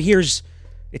arm here's...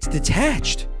 It's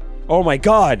detached. Oh my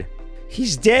god.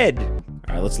 He's dead.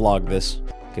 Alright, let's log this.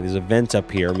 Okay, there's a vent up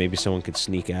here. Maybe someone could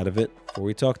sneak out of it. Before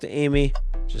we talk to Amy,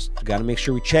 just gotta make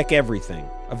sure we check everything.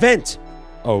 A vent!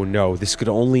 Oh no, this could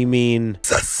only mean...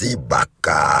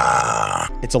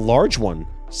 Sasibaka. It's a large one.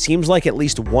 Seems like at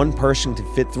least one person could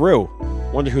fit through.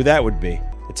 Wonder who that would be.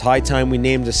 It's high time we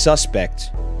named a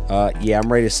suspect. Yeah,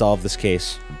 I'm ready to solve this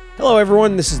case. Hello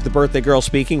everyone, this is the birthday girl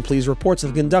speaking. Please report to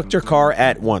the conductor car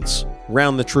at once.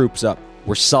 Round the troops up.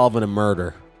 We're solving a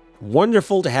murder.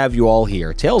 Wonderful to have you all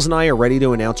here. Tails and I are ready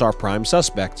to announce our prime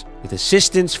suspect, with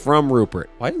assistance from Rupert.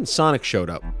 Why didn't Sonic show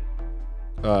up?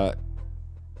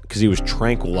 Because he was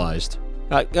tranquilized.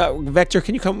 Vector,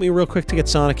 can you come with me real quick to get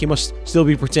Sonic? He must still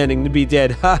be pretending to be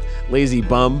dead. Ha! Lazy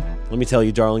bum. Let me tell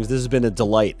you, darlings, this has been a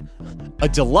delight. A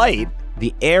delight?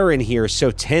 The air in here is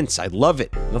so tense. I love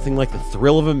it. Nothing like the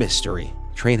thrill of a mystery.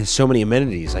 The train has so many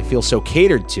amenities. I feel so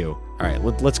catered to. Alright,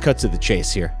 let's cut to the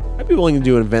chase here. I'd be willing to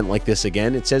do an event like this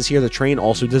again. It says here the train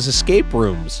also does escape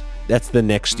rooms. That's the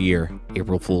next year.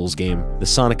 April Fool's game. The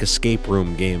Sonic Escape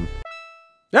Room game.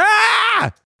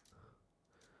 Ah!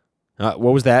 What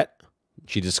was that?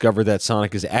 She discovered that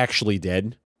Sonic is actually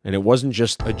dead. And it wasn't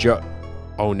just a joke.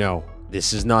 Oh no.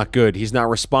 This is not good. He's not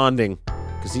responding.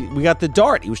 Because we got the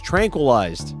dart. He was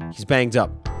tranquilized. He's banged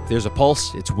up. If there's a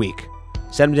pulse, it's weak.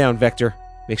 Set him down, Vector.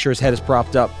 Make sure his head is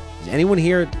propped up. Does anyone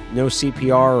here know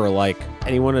CPR or, like,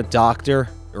 anyone a doctor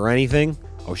or anything?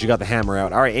 Oh, she got the hammer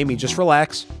out. All right, Amy, just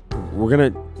relax. We're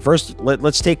gonna... First,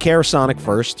 let's take care of Sonic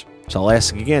first. So I'll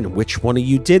ask again, which one of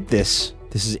you did this?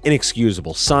 This is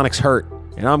inexcusable. Sonic's hurt.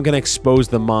 And I'm gonna expose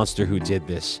the monster who did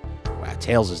this. Wow,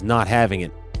 Tails is not having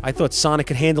it. I thought Sonic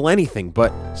could handle anything,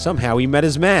 but somehow he met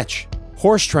his match.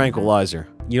 Horse tranquilizer.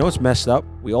 You know what's messed up?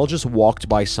 We all just walked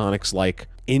by Sonic's, like,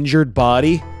 injured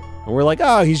body. And we're like,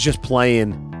 oh, he's just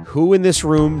playing. Who in this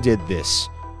room did this?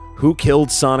 Who killed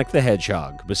Sonic the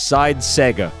Hedgehog? Besides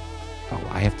Sega. Oh,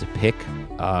 I have to pick?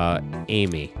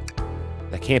 Amy.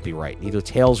 That can't be right. Neither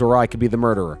Tails or I could be the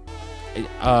murderer.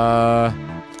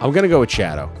 I'm gonna go with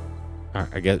Shadow.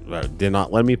 I guess, did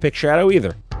not let me pick Shadow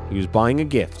either. He was buying a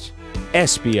gift.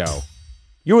 SBO.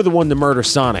 You were the one to murder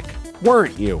Sonic,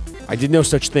 weren't you? I did no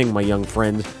such thing, my young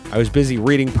friend. I was busy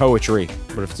reading poetry.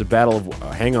 But if it's a battle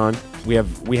of... hang on. We have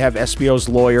SBO's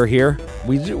lawyer here.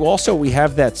 We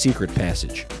have that secret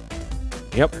passage.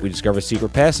 Yep, we discovered a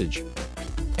secret passage.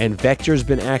 And Vector's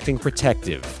been acting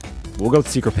protective. We'll go with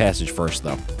the secret passage first,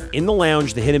 though. In the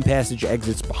lounge, the hidden passage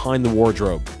exits behind the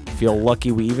wardrobe. Feel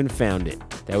lucky we even found it.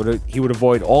 He would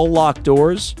avoid all locked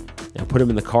doors. Now put him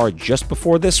in the car just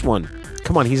before this one.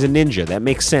 Come on, he's a ninja. That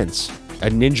makes sense. A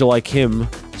ninja like him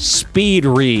speed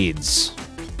reads.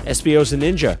 SBO's a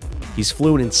ninja. He's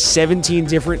fluent in 17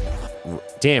 different...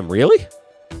 Damn, really?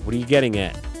 What are you getting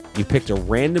at? You picked a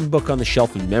random book on the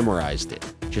shelf and memorized it,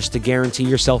 just to guarantee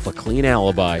yourself a clean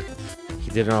alibi.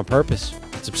 He did it on purpose.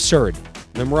 It's absurd.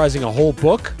 Memorizing a whole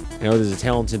book? I know there's a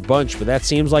talented bunch, but that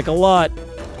seems like a lot.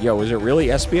 Yo, is it really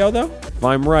SBO, though? If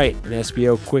I'm right, and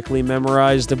SBO quickly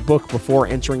memorized a book before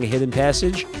entering a hidden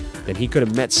passage, then he could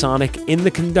have met Sonic in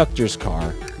the conductor's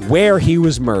car, where he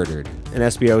was murdered. And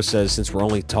SBO says, since we're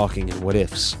only talking in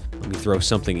what-ifs, let me throw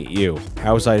something at you.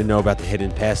 How was I to know about the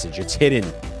hidden passage? It's hidden.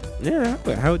 Yeah,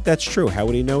 that's true. How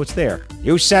would he know it's there?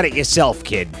 You said it yourself,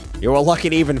 kid. You were lucky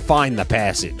to even find the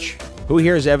passage. Who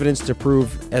here has evidence to prove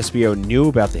SBO knew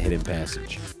about the hidden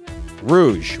passage?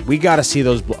 Rouge. We gotta see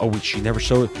those... Oh, she never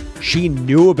showed... She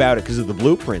knew about it because of the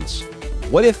blueprints.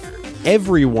 What if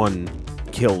everyone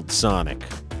killed Sonic?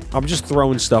 I'm just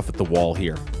throwing stuff at the wall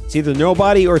here. It's either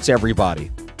nobody or it's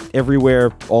everybody.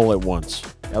 Everywhere, all at once.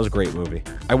 That was a great movie.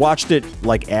 I watched it,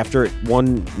 like, after it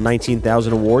won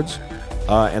 19,000 awards.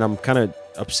 And I'm kind of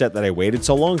upset that I waited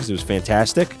so long because it was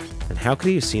fantastic. And how could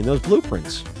he have seen those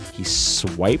blueprints? He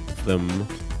swiped them,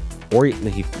 or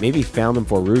he maybe found them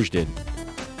before Rouge did.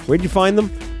 Where'd you find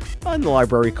them? On the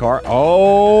library car.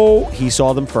 Oh, he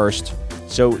saw them first.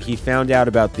 So he found out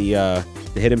about the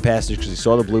hidden passage because he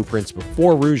saw the blueprints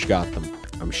before Rouge got them.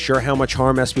 I'm sure how much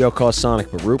harm SBO caused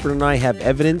Sonic, but Rupert and I have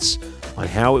evidence on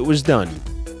how it was done.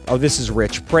 Oh, this is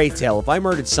rich. Pray tell, if I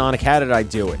murdered Sonic, how did I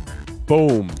do it?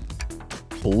 Boom.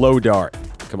 Blow dart.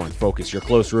 Come on, focus. You're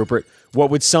close, Rupert. What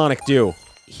would Sonic do?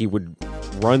 He would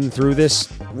run through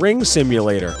this ring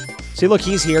simulator. See, look,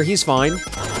 he's here. He's fine.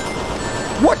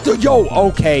 What the? Yo,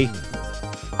 okay.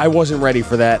 I wasn't ready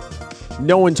for that.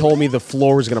 No one told me the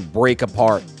floor was gonna break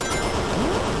apart.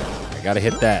 I gotta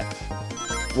hit that.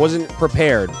 Wasn't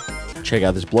prepared. Check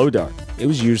out this blow dart. It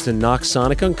was used to knock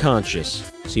Sonic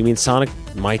unconscious. So you mean Sonic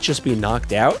might just be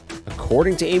knocked out?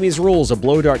 According to Amy's rules, a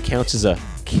blow dart counts as a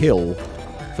kill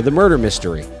for the murder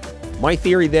mystery. My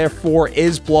theory, therefore,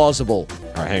 is plausible.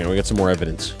 All right, hang on, we got some more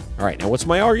evidence. All right, now what's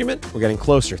my argument? We're getting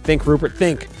closer. Think, Rupert,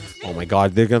 think. Oh my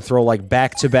god, they're gonna throw like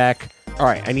back-to-back. All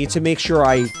right, I need to make sure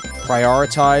I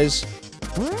prioritize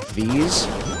these.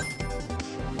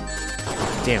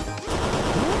 Damn.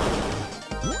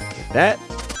 Get that.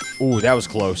 Ooh, that was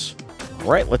close.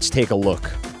 All right, let's take a look.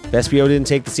 Vespio didn't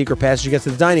take the secret passage to get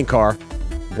to the dining car.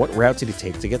 What route did he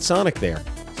take to get Sonic there?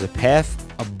 There's a path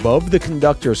above the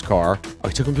conductor's car. Oh,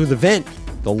 he took him through the vent.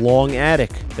 The long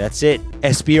attic. That's it.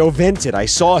 SBO vented. I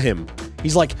saw him.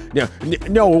 He's like, no,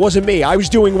 it wasn't me. I was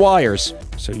doing wires.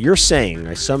 So you're saying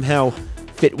I somehow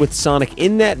fit with Sonic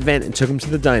in that vent and took him to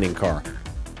the dining car.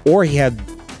 Or he had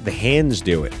the hands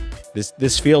do it.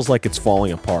 This feels like it's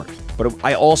falling apart. But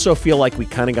I also feel like we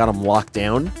kind of got him locked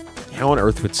down. How on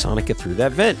earth would Sonic get through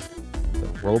that vent? The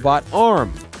robot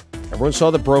arm. Everyone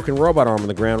saw the broken robot arm on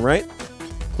the ground, right?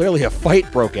 Clearly a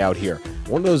fight broke out here.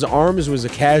 One of those arms was a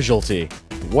casualty.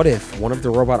 What if one of the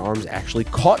robot arms actually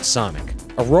caught Sonic?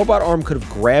 A robot arm could have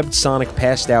grabbed Sonic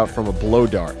passed out from a blow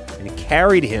dart and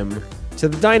carried him to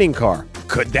the dining car.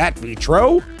 Could that be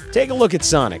true? Take a look at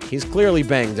Sonic. He's clearly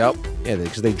banged up. Yeah,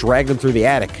 because they dragged him through the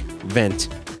attic vent.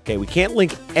 Okay, we can't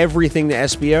link everything to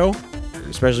SBO,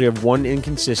 especially if one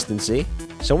inconsistency.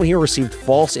 Someone here received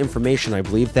false information. I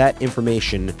believe that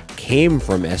information came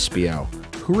from SBO.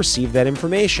 Who received that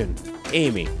information?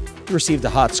 Amy. You received a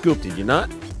hot scoop, did you not?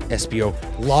 SBO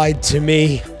lied to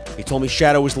me. He told me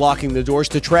Shadow was locking the doors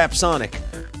to trap Sonic.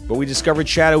 But we discovered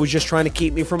Shadow was just trying to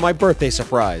keep me from my birthday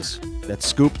surprise. That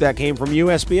scoop that came from you,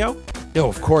 SBO? No,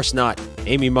 of course not.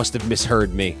 Amy must have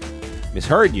misheard me.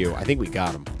 Misheard you? I think we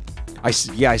got him. I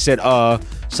said,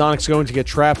 Sonic's going to get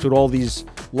trapped with all these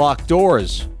locked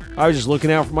doors. I was just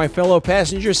looking out for my fellow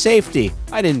passenger's safety.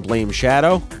 I didn't blame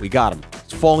Shadow. We got him.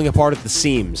 It's falling apart at the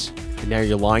seams. And now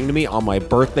you're lying to me on my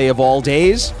birthday of all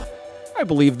days? I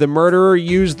believe the murderer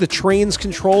used the train's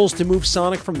controls to move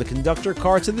Sonic from the conductor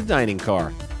car to the dining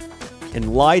car,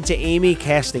 and lied to Amy,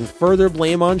 casting further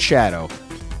blame on Shadow,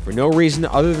 for no reason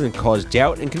other than cause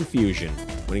doubt and confusion.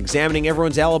 When examining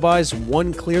everyone's alibis,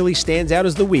 one clearly stands out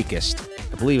as the weakest.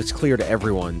 I believe it's clear to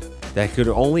everyone that could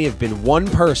only have been one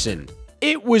person.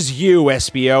 It was you,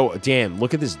 SBO. Damn,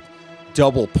 look at this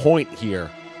double point here.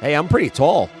 Hey, I'm pretty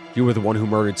tall. You were the one who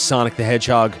murdered Sonic the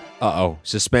Hedgehog. Uh-oh.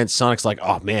 Suspense. Sonic's like,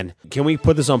 oh, man. Can we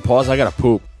put this on pause? I gotta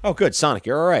poop. Oh, good. Sonic,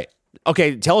 you're all right.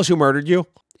 Okay, tell us who murdered you.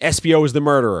 SBO is the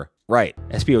murderer. Right.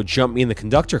 SBO jumped me in the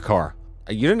conductor car.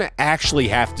 You didn't actually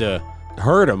have to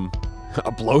hurt him.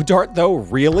 A blow dart, though?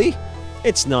 Really?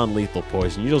 It's non-lethal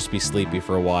poison. You'll just be sleepy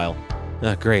for a while.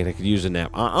 Ah, great. I could use a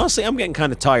nap. Honestly, I'm getting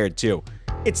kind of tired, too.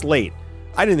 It's late.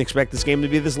 I didn't expect this game to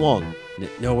be this long.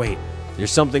 No, wait.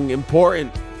 There's something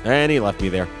important. And he left me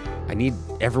there. I need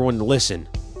everyone to listen.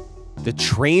 The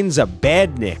train's a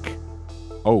badnik.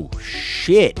 Oh,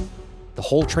 shit. The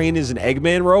whole train is an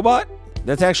Eggman robot?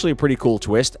 That's actually a pretty cool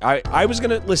twist. I was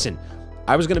gonna, listen,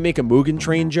 I was gonna make a Mugen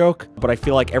train joke, but I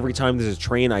feel like every time there's a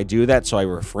train, I do that, so I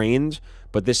refrained.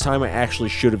 But this time I actually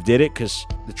should have did it, because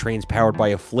the train's powered by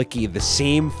a Flicky, the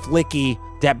same Flicky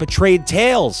that betrayed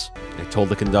Tails. I told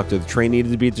the conductor the train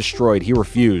needed to be destroyed. He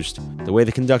refused. The way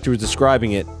the conductor was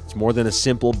describing it, it's more than a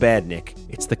simple badnik.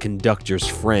 It's the conductor's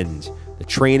friend. The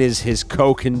train is his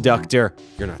co-conductor.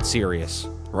 You're not serious.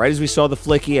 Right as we saw the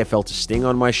Flicky, I felt a sting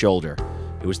on my shoulder.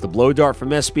 It was the blow dart from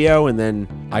SBO, and then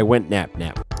I went nap.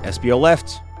 SBO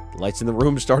left. The lights in the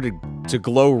room started to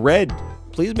glow red.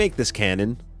 Please make this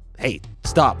canon. Hey,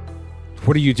 stop.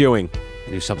 What are you doing? I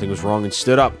knew something was wrong and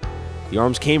stood up. The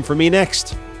arms came for me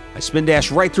next. I spin dashed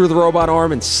right through the robot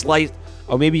arm and sliced.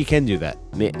 Oh, maybe you can do that.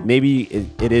 Maybe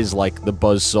it is like the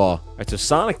buzzsaw. All right, so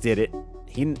Sonic did it.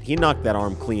 He knocked that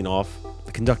arm clean off.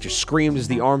 The conductor screamed as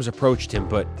the arms approached him,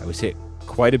 but I was hit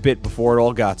quite a bit before it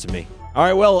all got to me.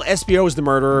 Alright, well, SBO is the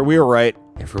murderer. We were right.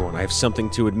 Everyone, I have something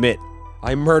to admit.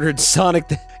 I murdered Sonic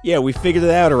the— Yeah, we figured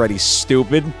it out already,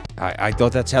 stupid. I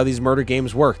thought that's how these murder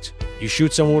games worked. You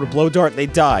shoot someone with a blow dart, they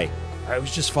die. I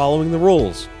was just following the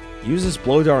rules. Use this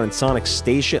blow dart in Sonic's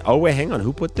station— Oh, wait, hang on.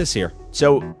 Who put this here?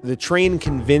 So, the train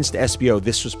convinced SBO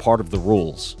this was part of the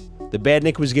rules. The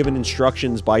Badnik was given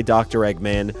instructions by Dr.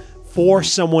 Eggman for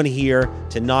someone here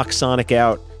to knock Sonic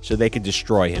out so they could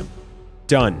destroy him.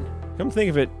 Done. Come think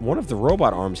of it, one of the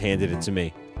robot arms handed it to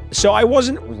me. So I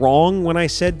wasn't wrong when I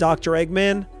said Dr.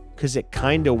 Eggman, because it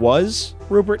kinda was.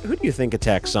 Rupert, who do you think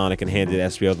attacked Sonic and handed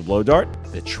SBO the blow dart?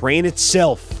 The train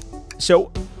itself. So,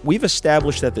 we've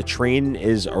established that the train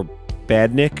is a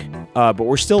Badnik, but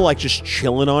we're still, like, just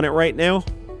chilling on it right now.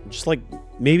 Just, like,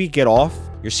 maybe get off.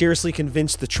 You're seriously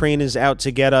convinced the train is out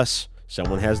to get us?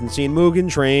 Someone hasn't seen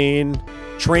Mugen Train.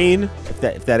 Train,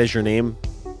 if that is your name.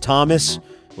 Thomas,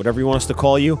 whatever you want us to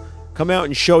call you. Come out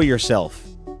and show yourself.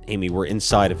 Amy, we're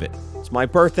inside of it. It's my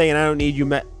birthday and I don't need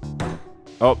you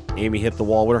Oh, Amy hit the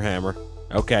wall with her hammer.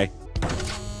 Okay.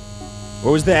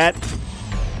 What was that?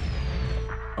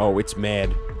 Oh, it's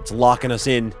mad. It's locking us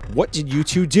in. What did you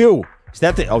two do? Is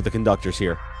that the— Oh, the conductor's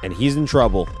here. And he's in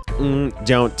trouble.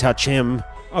 Don't touch him.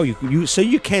 Oh, so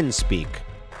you can speak.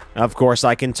 Of course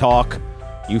I can talk.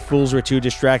 You fools were too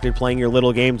distracted playing your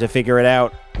little game to figure it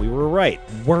out. We were right,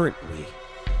 weren't we?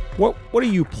 What are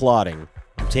you plotting?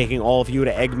 I'm taking all of you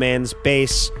to Eggman's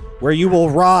base, where you will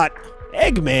rot.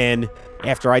 Eggman?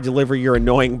 After I deliver your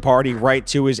annoying party right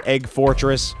to his egg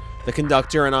fortress, the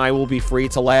conductor and I will be free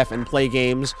to laugh and play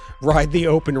games, ride the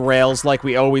open rails like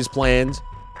we always planned.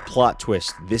 Plot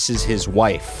twist, this is his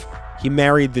wife. He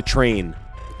married the train.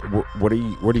 What are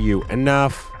you?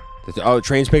 Enough. Oh, the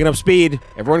train's picking up speed.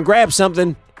 Everyone grab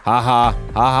something. Ha ha.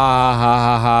 Ha ha ha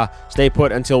ha ha. Stay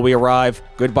put until we arrive.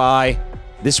 Goodbye.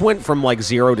 This went from like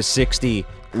 0 to 60,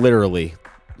 literally,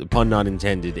 the pun not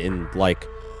intended, in like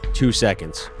 2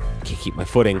 seconds. Can't keep my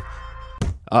footing.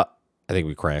 I think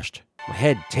we crashed. My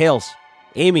head, Tails.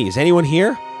 Amy, is anyone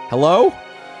here? Hello?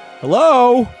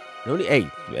 Hello? No need—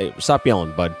 hey, stop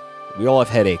yelling, bud. We all have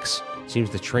headaches.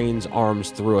 Seems the train's arms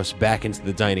threw us back into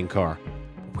the dining car.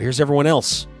 Where's everyone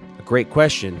else? A great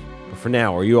question. But for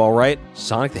now, are you alright?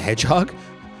 Sonic the Hedgehog?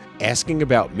 Asking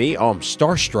about me? Oh, I'm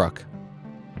starstruck.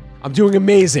 I'm doing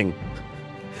amazing.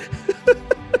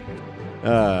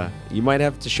 You might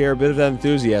have to share a bit of that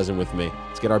enthusiasm with me.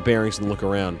 Let's get our bearings and look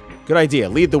around. Good idea.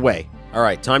 Lead the way.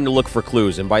 Alright, time to look for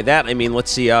clues. And by that, I mean,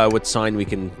 let's see what sign we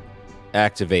can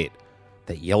activate.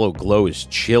 That yellow glow is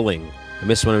chilling. I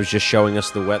missed when it was just showing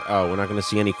us the wet— oh, we're not going to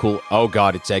see any cool— oh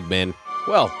god, it's Eggman.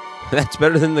 Well, that's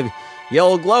better than the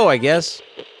yellow glow, I guess.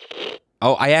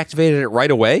 Oh, I activated it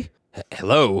right away?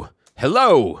 Hello?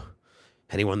 Hello?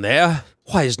 Anyone there?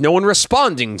 Why is no one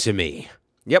responding to me?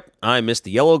 Yep, I missed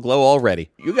the yellow glow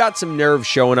already. You got some nerve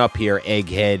showing up here,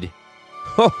 Egghead.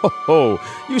 Ho ho ho,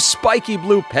 you spiky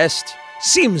blue pest.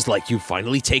 Seems like you've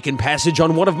finally taken passage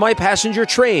on one of my passenger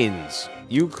trains.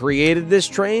 You created this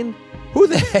train? Who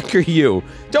the heck are you?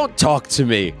 Don't talk to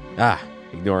me. Ah,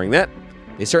 ignoring that.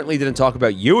 They certainly didn't talk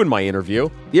about you in my interview.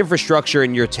 The infrastructure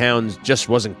in your towns just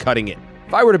wasn't cutting it.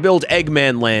 If I were to build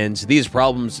Eggman Lands, these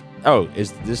problems— oh,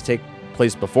 is this take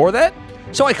place before that?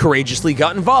 So I courageously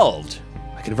got involved.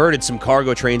 I converted some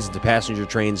cargo trains into passenger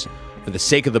trains for the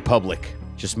sake of the public.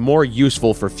 Just more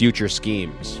useful for future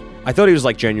schemes. I thought he was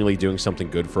like genuinely doing something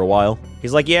good for a while.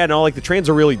 He's like, yeah, no, like the trains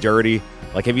are really dirty.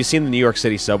 Like, have you seen the New York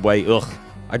City subway? Ugh.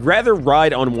 I'd rather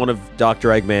ride on one of Dr.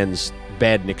 Eggman's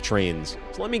Badnik trains.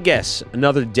 So let me guess,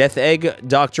 another death egg,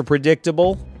 Dr.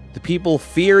 Predictable? The people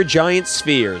fear giant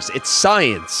spheres. It's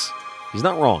science. He's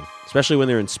not wrong, especially when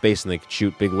they're in space and they can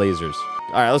shoot big lasers.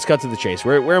 All right, let's cut to the chase.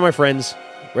 Where are my friends?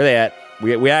 Where are they at?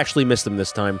 We actually missed them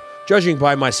this time. Judging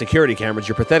by my security cameras,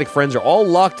 your pathetic friends are all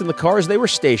locked in the cars they were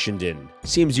stationed in.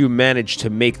 Seems you managed to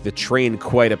make the train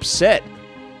quite upset.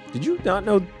 Did you not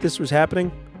know this was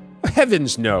happening?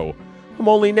 Heavens no. I'm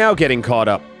only now getting caught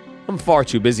up. I'm far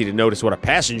too busy to notice what a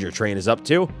passenger train is up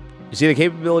to. You see, the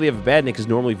capability of a Badnik is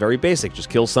normally very basic. Just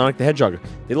kill Sonic the Hedgehog.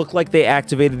 They look like they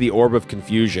activated the Orb of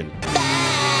Confusion.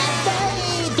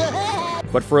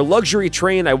 But for a luxury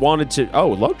train, I wanted to— oh,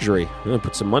 luxury. I'm gonna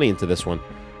put some money into this one.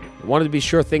 I wanted to be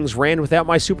sure things ran without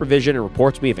my supervision and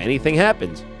report to me if anything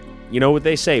happened. You know what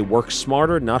they say, work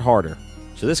smarter, not harder.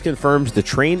 So this confirms the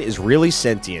train is really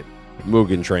sentient.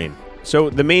 Mugen Train. So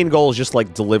the main goal is just,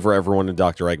 like, deliver everyone to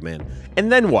Dr. Eggman.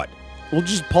 And then what? We'll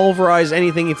just pulverize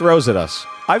anything he throws at us.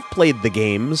 I've played the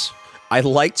games. I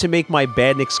like to make my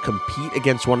Badniks compete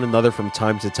against one another from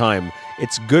time to time.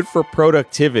 It's good for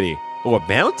productivity. Oh, a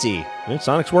bounty.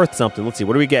 Sonic's worth something. Let's see,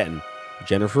 what are we getting?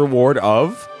 Generous reward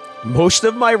of... Most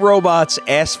of my robots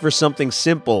ask for something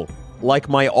simple, like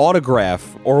my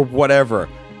autograph or whatever.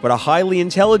 But a highly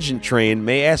intelligent train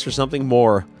may ask for something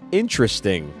more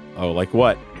interesting. Oh, like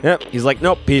what? Yep, he's like,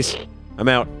 nope, peace. I'm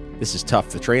out. This is tough.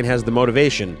 The train has the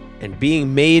motivation. And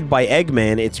being made by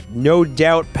Eggman, it's no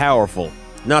doubt powerful.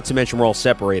 Not to mention we're all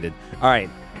separated. Alright,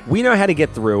 we know how to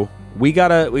get through. We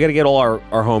gotta get all our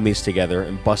homies together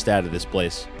and bust out of this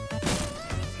place.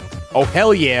 Oh,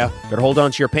 hell yeah. Better hold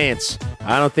on to your pants.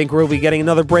 I don't think we'll be getting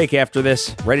another break after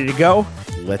this. Ready to go?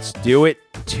 Let's do it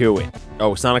to it.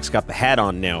 Oh, Sonic's got the hat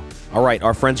on now. Alright,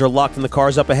 our friends are locked in the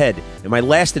cars up ahead. In my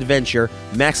last adventure,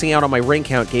 maxing out on my ring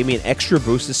count gave me an extra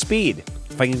boost of speed.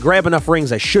 If I can grab enough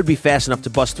rings, I should be fast enough to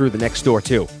bust through the next door,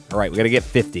 too. Alright, we gotta get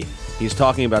 50. He's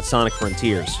talking about Sonic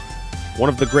Frontiers. One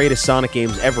of the greatest Sonic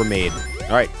games ever made.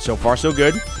 Alright, so far so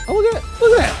good. Oh, look at that.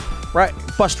 Look at that. Right,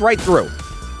 bust right through.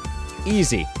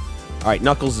 Easy. Alright,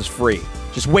 Knuckles is free.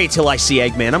 Just wait till I see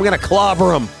Eggman. I'm gonna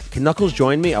clobber him. Can Knuckles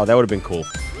join me? Oh, that would have been cool.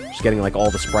 Just getting, like, all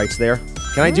the sprites there.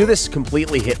 Can I do this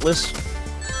completely hitless?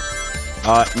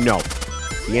 No.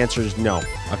 The answer is no.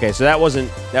 Okay, so that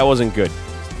wasn't good.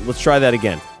 Let's try that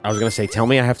again. I was gonna say, tell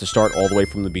me I have to start all the way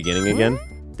from the beginning again.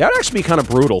 That would actually be kind of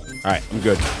brutal. Alright, I'm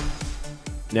good.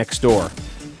 Next door.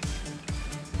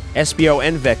 SBO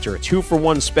and Vector,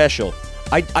 2-for-1 special.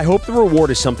 I hope the reward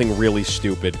is something really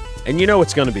stupid. And you know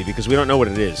it's gonna be, because we don't know what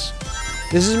it is.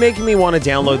 This is making me want to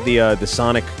download the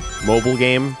Sonic mobile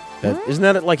game. Isn't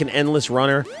that like an endless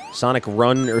runner? Sonic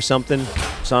Run or something?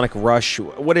 Sonic Rush?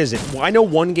 What is it? Well, I know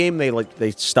one game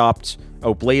they stopped...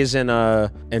 Oh, Blaze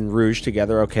and Rouge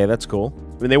together. Okay, that's cool.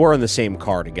 I mean, they were in the same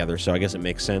car together, so I guess it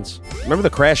makes sense. Remember the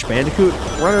Crash Bandicoot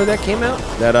runner that came out?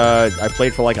 That I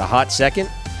played for like a hot second?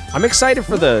 I'm excited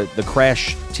for the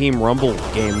Crash Team Rumble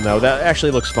game, though. That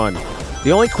actually looks fun.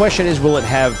 The only question is, will it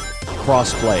have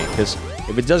crossplay? Because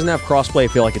if it doesn't have crossplay, I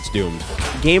feel like it's doomed.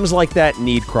 Games like that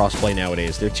need crossplay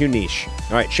nowadays. They're too niche.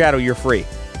 Alright, Shadow, you're free.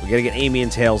 We gotta get Amy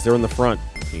and Tails. They're in the front.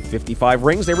 55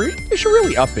 rings? They should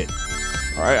really up it.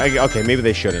 Alright, okay, maybe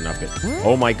they shouldn't up it.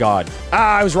 Oh my god.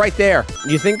 Ah, I was right there!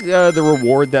 You think the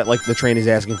reward that, like, the train is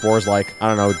asking for is, like, I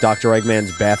don't know, Dr.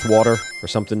 Eggman's bathwater? Or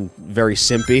something very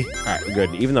simpy? Alright, we're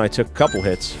good. Even though I took a couple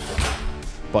hits.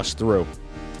 Bust through.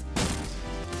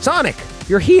 Sonic!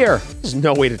 You're here! There's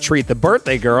no way to treat the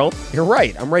birthday girl. You're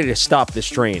right, I'm ready to stop this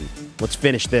train. Let's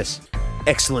finish this.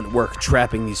 Excellent work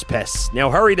trapping these pests.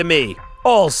 Now hurry to me.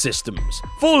 All systems.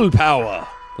 Full power.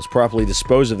 Let's properly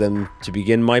dispose of them to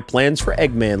begin my plans for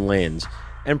Eggman Lands.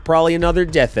 And probably another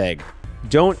Death Egg.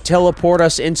 Don't teleport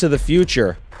us into the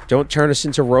future. Don't turn us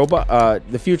into robot.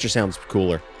 The future sounds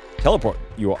cooler. Teleport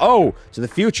you. Oh, to the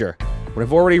future. When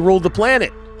I've already ruled the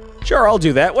planet. Sure, I'll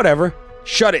do that. Whatever.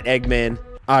 Shut it, Eggman.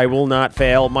 I will not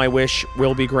fail. My wish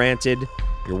will be granted.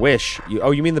 Your wish?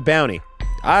 Oh, you mean the bounty?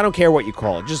 I don't care what you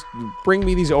call it. Just bring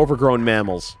me these overgrown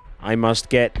mammals. I must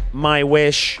get my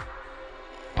wish.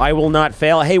 I will not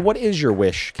fail. Hey, what is your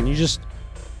wish? Can you just...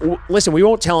 Listen, we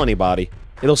won't tell anybody.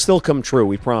 It'll still come true,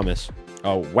 we promise.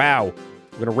 Oh, wow.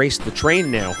 We're gonna race the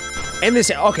train now. And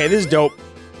this... Okay, this is dope.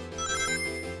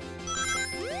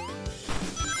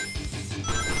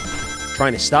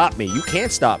 Trying to stop me. You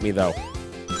can't stop me, though.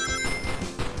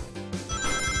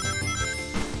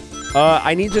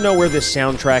 I need to know where this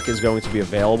soundtrack is going to be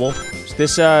available.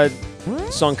 This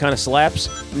song kind of slaps.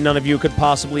 None of you could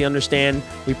possibly understand.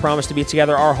 We promised to be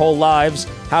together our whole lives.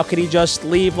 How could he just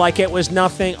leave like it was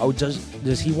nothing? Oh,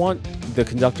 does he want the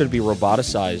conductor to be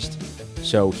roboticized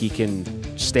so he can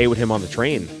stay with him on the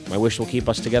train? My wish will keep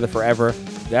us together forever.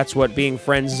 That's what being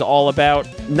friends is all about.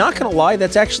 Not gonna lie,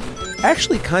 that's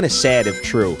actually kind of sad if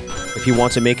true. If he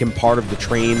wants to make him part of the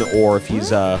train, or if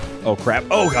he's, oh crap.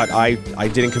 Oh god, I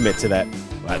didn't commit to that.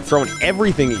 I'm throwing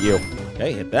everything at you.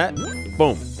 Okay, hit that.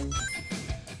 Boom.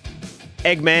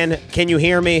 Eggman, can you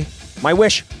hear me? My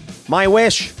wish. My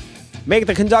wish. Make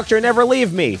the conductor never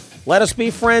leave me. Let us be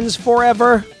friends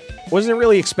forever. Wasn't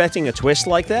really expecting a twist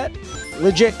like that.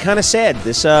 Legit kind of sad.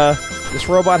 This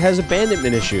robot has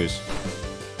abandonment issues.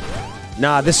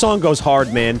 Nah, this song goes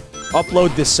hard, man.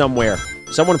 Upload this somewhere.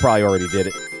 Someone probably already did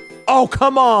it. Oh,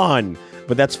 come on!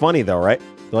 But that's funny, though, right?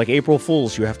 Like April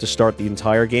Fools, you have to start the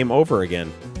entire game over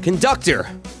again. Conductor!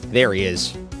 There he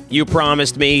is. You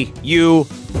promised me. You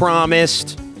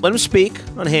promised. Let him speak.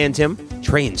 Unhand him.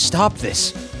 Train, stop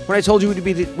this. When I told you we'd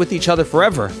be with each other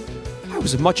forever, I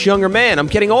was a much younger man. I'm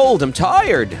getting old. I'm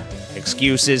tired.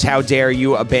 Excuses. How dare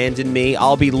you abandon me?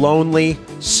 I'll be lonely.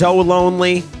 So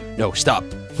lonely. No, stop.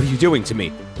 What are you doing to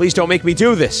me? Please don't make me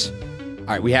do this.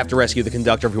 Alright, we have to rescue the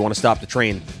conductor if we want to stop the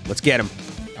train. Let's get him.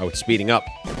 Oh, it's speeding up.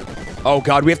 Oh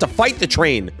god, we have to fight the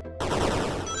train.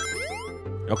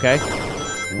 Okay.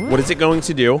 What is it going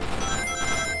to do?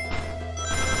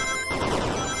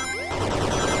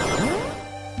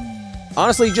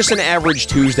 Honestly, just an average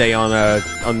Tuesday on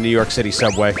the New York City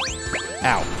subway.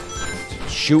 Ow.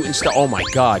 Shooting stuff. Oh my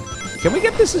god. Can we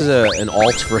get this as an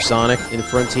alt for Sonic in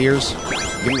Frontiers?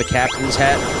 Give him the captain's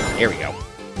hat. There we go.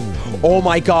 Oh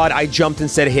my god, I jumped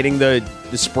instead of hitting the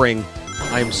spring.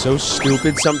 I am so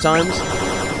stupid sometimes.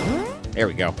 There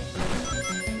we go.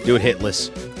 Do it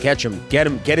hitless. Catch him. Get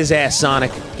him. Get his ass,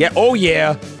 Sonic. Oh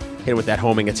yeah. Hit him with that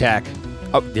homing attack.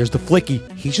 Oh, there's the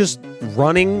Flicky. He's just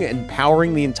running and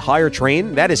powering the entire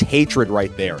train. That is hatred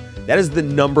right there. That is the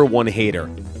 #1 hater.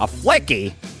 A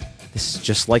Flicky? This is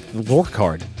just like the lore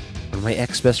card. When my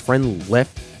ex-best friend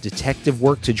left detective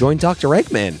work to join Dr.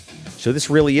 Eggman. So this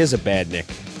really is a bad Nick.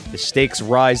 The stakes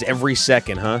rise every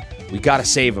second, huh? We gotta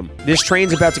save him. This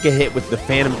train's about to get hit with the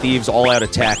Phantom Thieves all-out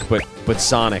attack, but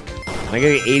Sonic. Can I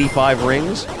get 85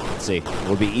 rings? Let's see.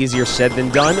 It'll be easier said than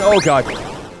done. Oh, God.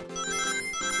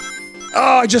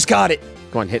 Oh, I just got it.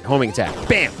 Come on, hit homing attack.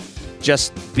 Bam!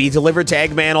 Just be delivered to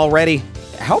Eggman already.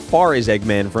 How far is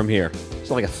Eggman from here?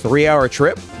 It's like a 3-hour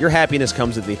trip? Your happiness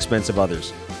comes at the expense of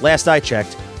others. Last I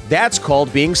checked, that's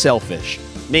called being selfish.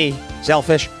 Me,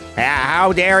 selfish.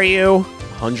 How dare you?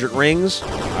 100 rings. All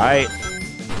right.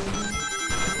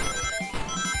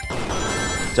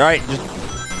 It's all right. Just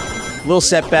a little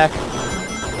setback.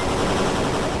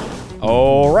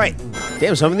 All right.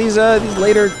 Damn, some of these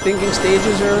later thinking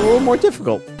stages are a little more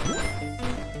difficult.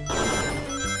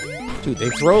 Dude, they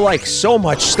throw, like, so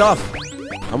much stuff.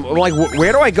 I'm like,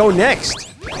 where do I go next?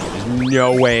 There's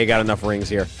no way I got enough rings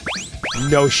here.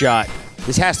 No shot.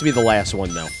 This has to be the last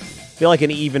one, though. I feel like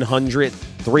an even 100,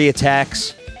 3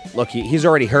 attacks. Look, he's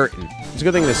already hurting. It's a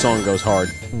good thing this song goes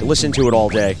hard. I listen to it all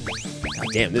day. God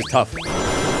damn, this is tough.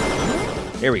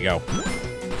 There we go.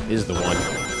 This is the one.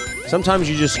 Sometimes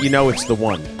you know it's the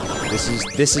one.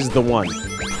 This is the one.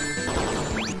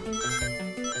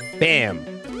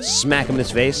 Bam! Smack him in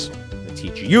his face. I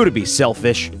teach you to be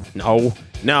selfish. No,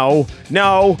 no,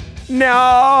 no,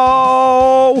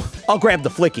 no! I'll grab the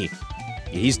Flicky.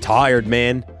 He's tired,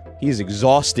 man. He's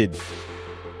exhausted.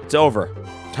 It's over.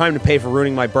 Time to pay for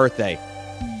ruining my birthday.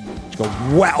 Just go,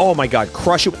 wow, oh my god,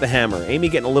 crush it with the hammer. Amy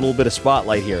getting a little bit of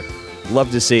spotlight here.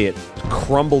 Love to see it.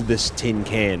 Crumbled this tin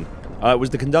can. Was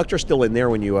the conductor still in there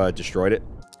when you destroyed it?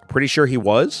 Pretty sure he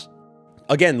was.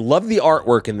 Again, love the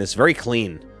artwork in this. Very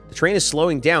clean. The train is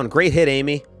slowing down. Great hit,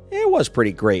 Amy. It was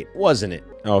pretty great, wasn't it?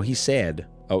 Oh, he's sad.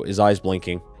 Oh, his eye's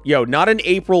blinking. Yo, not an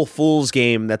April Fool's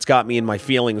game that's got me in my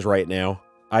feelings right now.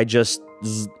 I just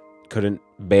couldn't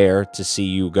bear to see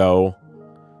you go.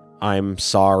 I'm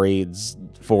sorry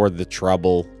for the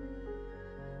trouble.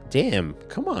 Damn,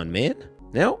 come on, man.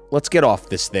 Now, let's get off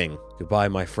this thing. Goodbye,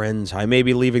 my friends. I may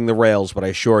be leaving the rails, but I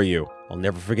assure you, I'll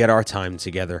never forget our time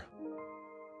together.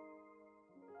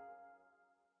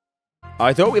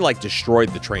 I thought we, like, destroyed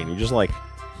the train. We just, like,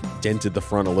 dented the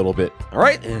front a little bit. All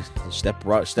right, step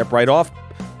right off.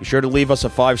 Be sure to leave us a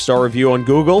 5-star review on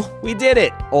Google. We did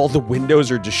it! All the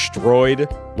windows are destroyed.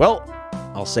 Well,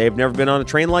 I'll say I've never been on a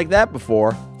train like that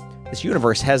before. This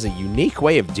universe has a unique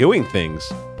way of doing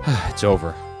things. It's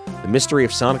over. The mystery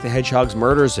of Sonic the Hedgehog's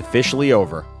murder is officially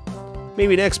over.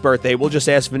 Maybe next birthday we'll just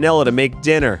ask Vanilla to make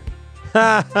dinner.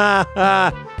 Ha ha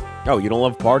ha! Oh, you don't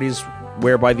love parties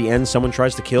where by the end someone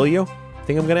tries to kill you? I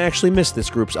think I'm gonna actually miss this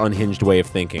group's unhinged way of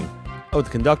thinking. Oh, the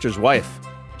conductor's wife.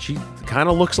 She kind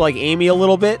of looks like Amy a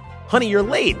little bit. Honey, you're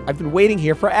late. I've been waiting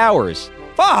here for hours.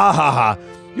 Fa ha ha ha!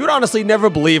 You'd honestly never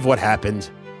believe what happened.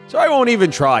 So I won't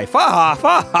even try. Fa ha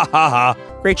ha ha ha!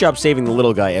 Great job saving the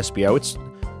little guy, SBO. It's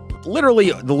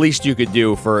literally the least you could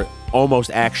do for almost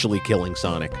actually killing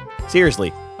Sonic.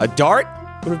 Seriously, a dart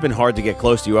would have been hard to get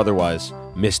close to you otherwise,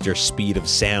 Mr. Speed of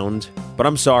Sound. But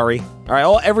I'm sorry.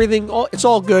 All right, it's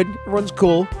all good. Everyone's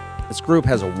cool. This group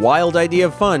has a wild idea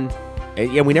of fun.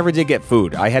 And yeah, we never did get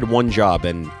food. I had one job,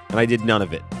 and I did none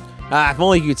of it. If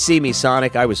only you could see me,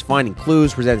 Sonic. I was finding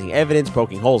clues, presenting evidence,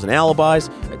 poking holes in alibis.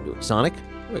 Sonic?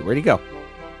 Wait, where'd he go?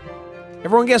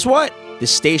 Everyone, guess what?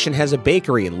 This station has a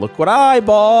bakery, and look what I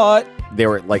bought! They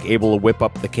were, like, able to whip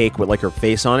up the cake with, like, her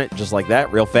face on it, just like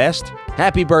that, real fast.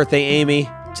 Happy birthday, Amy.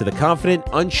 To the confident,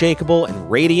 unshakable,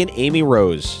 and radiant Amy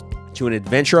Rose. To an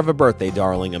adventure of a birthday,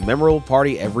 darling. A memorable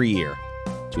party every year.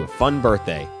 To a fun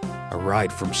birthday. A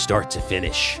ride from start to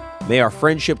finish. May our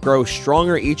friendship grow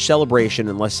stronger each celebration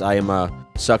unless I am,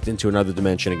 sucked into another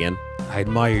dimension again. I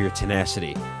admire your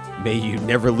tenacity. May you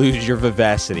never lose your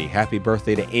vivacity. Happy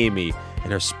birthday to Amy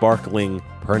and her sparkling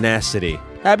pernacity.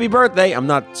 Happy birthday! I'm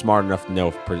not smart enough to know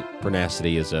if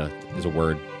pernacity is a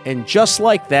word. And just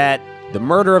like that, The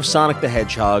Murder of Sonic the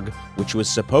Hedgehog, which was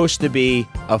supposed to be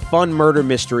a fun murder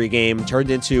mystery game,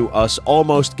 turned into us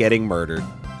almost getting murdered.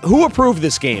 Who approved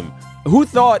this game? Who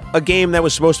thought a game that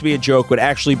was supposed to be a joke would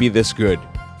actually be this good?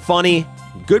 Funny,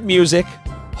 good music,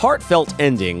 heartfelt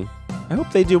ending. I hope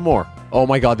they do more. Oh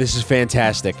my god, this is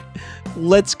fantastic.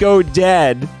 Let's go,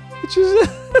 Dad. It's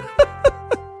just...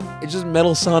 it's just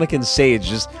Metal Sonic and Sage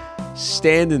just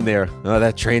standing there. Oh,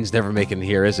 that train's never making it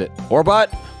here, is it?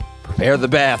 Orbot, prepare the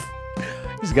bath.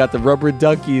 He's got the rubber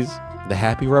duckies. The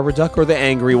happy rubber duck or the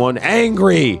angry one?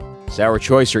 Angry! Sour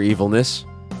choice or evilness.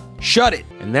 Shut it!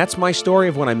 And that's my story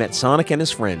of when I met Sonic and his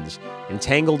friends,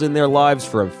 entangled in their lives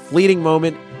for a fleeting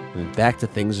moment, and then back to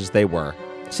things as they were.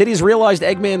 Cities realized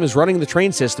Eggman was running the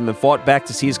train system and fought back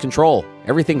to seize control.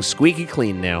 Everything's squeaky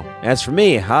clean now. As for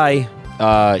me,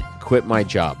 I quit my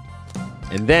job.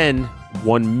 And then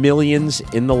won millions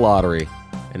in the lottery.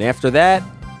 And after that,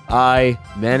 I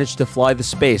managed to fly the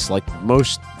space like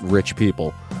most rich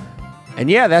people. And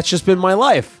yeah, that's just been my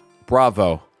life.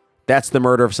 Bravo. That's the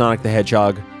Murder of Sonic the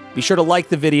Hedgehog. Be sure to like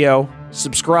the video,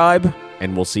 subscribe,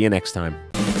 and we'll see you next time.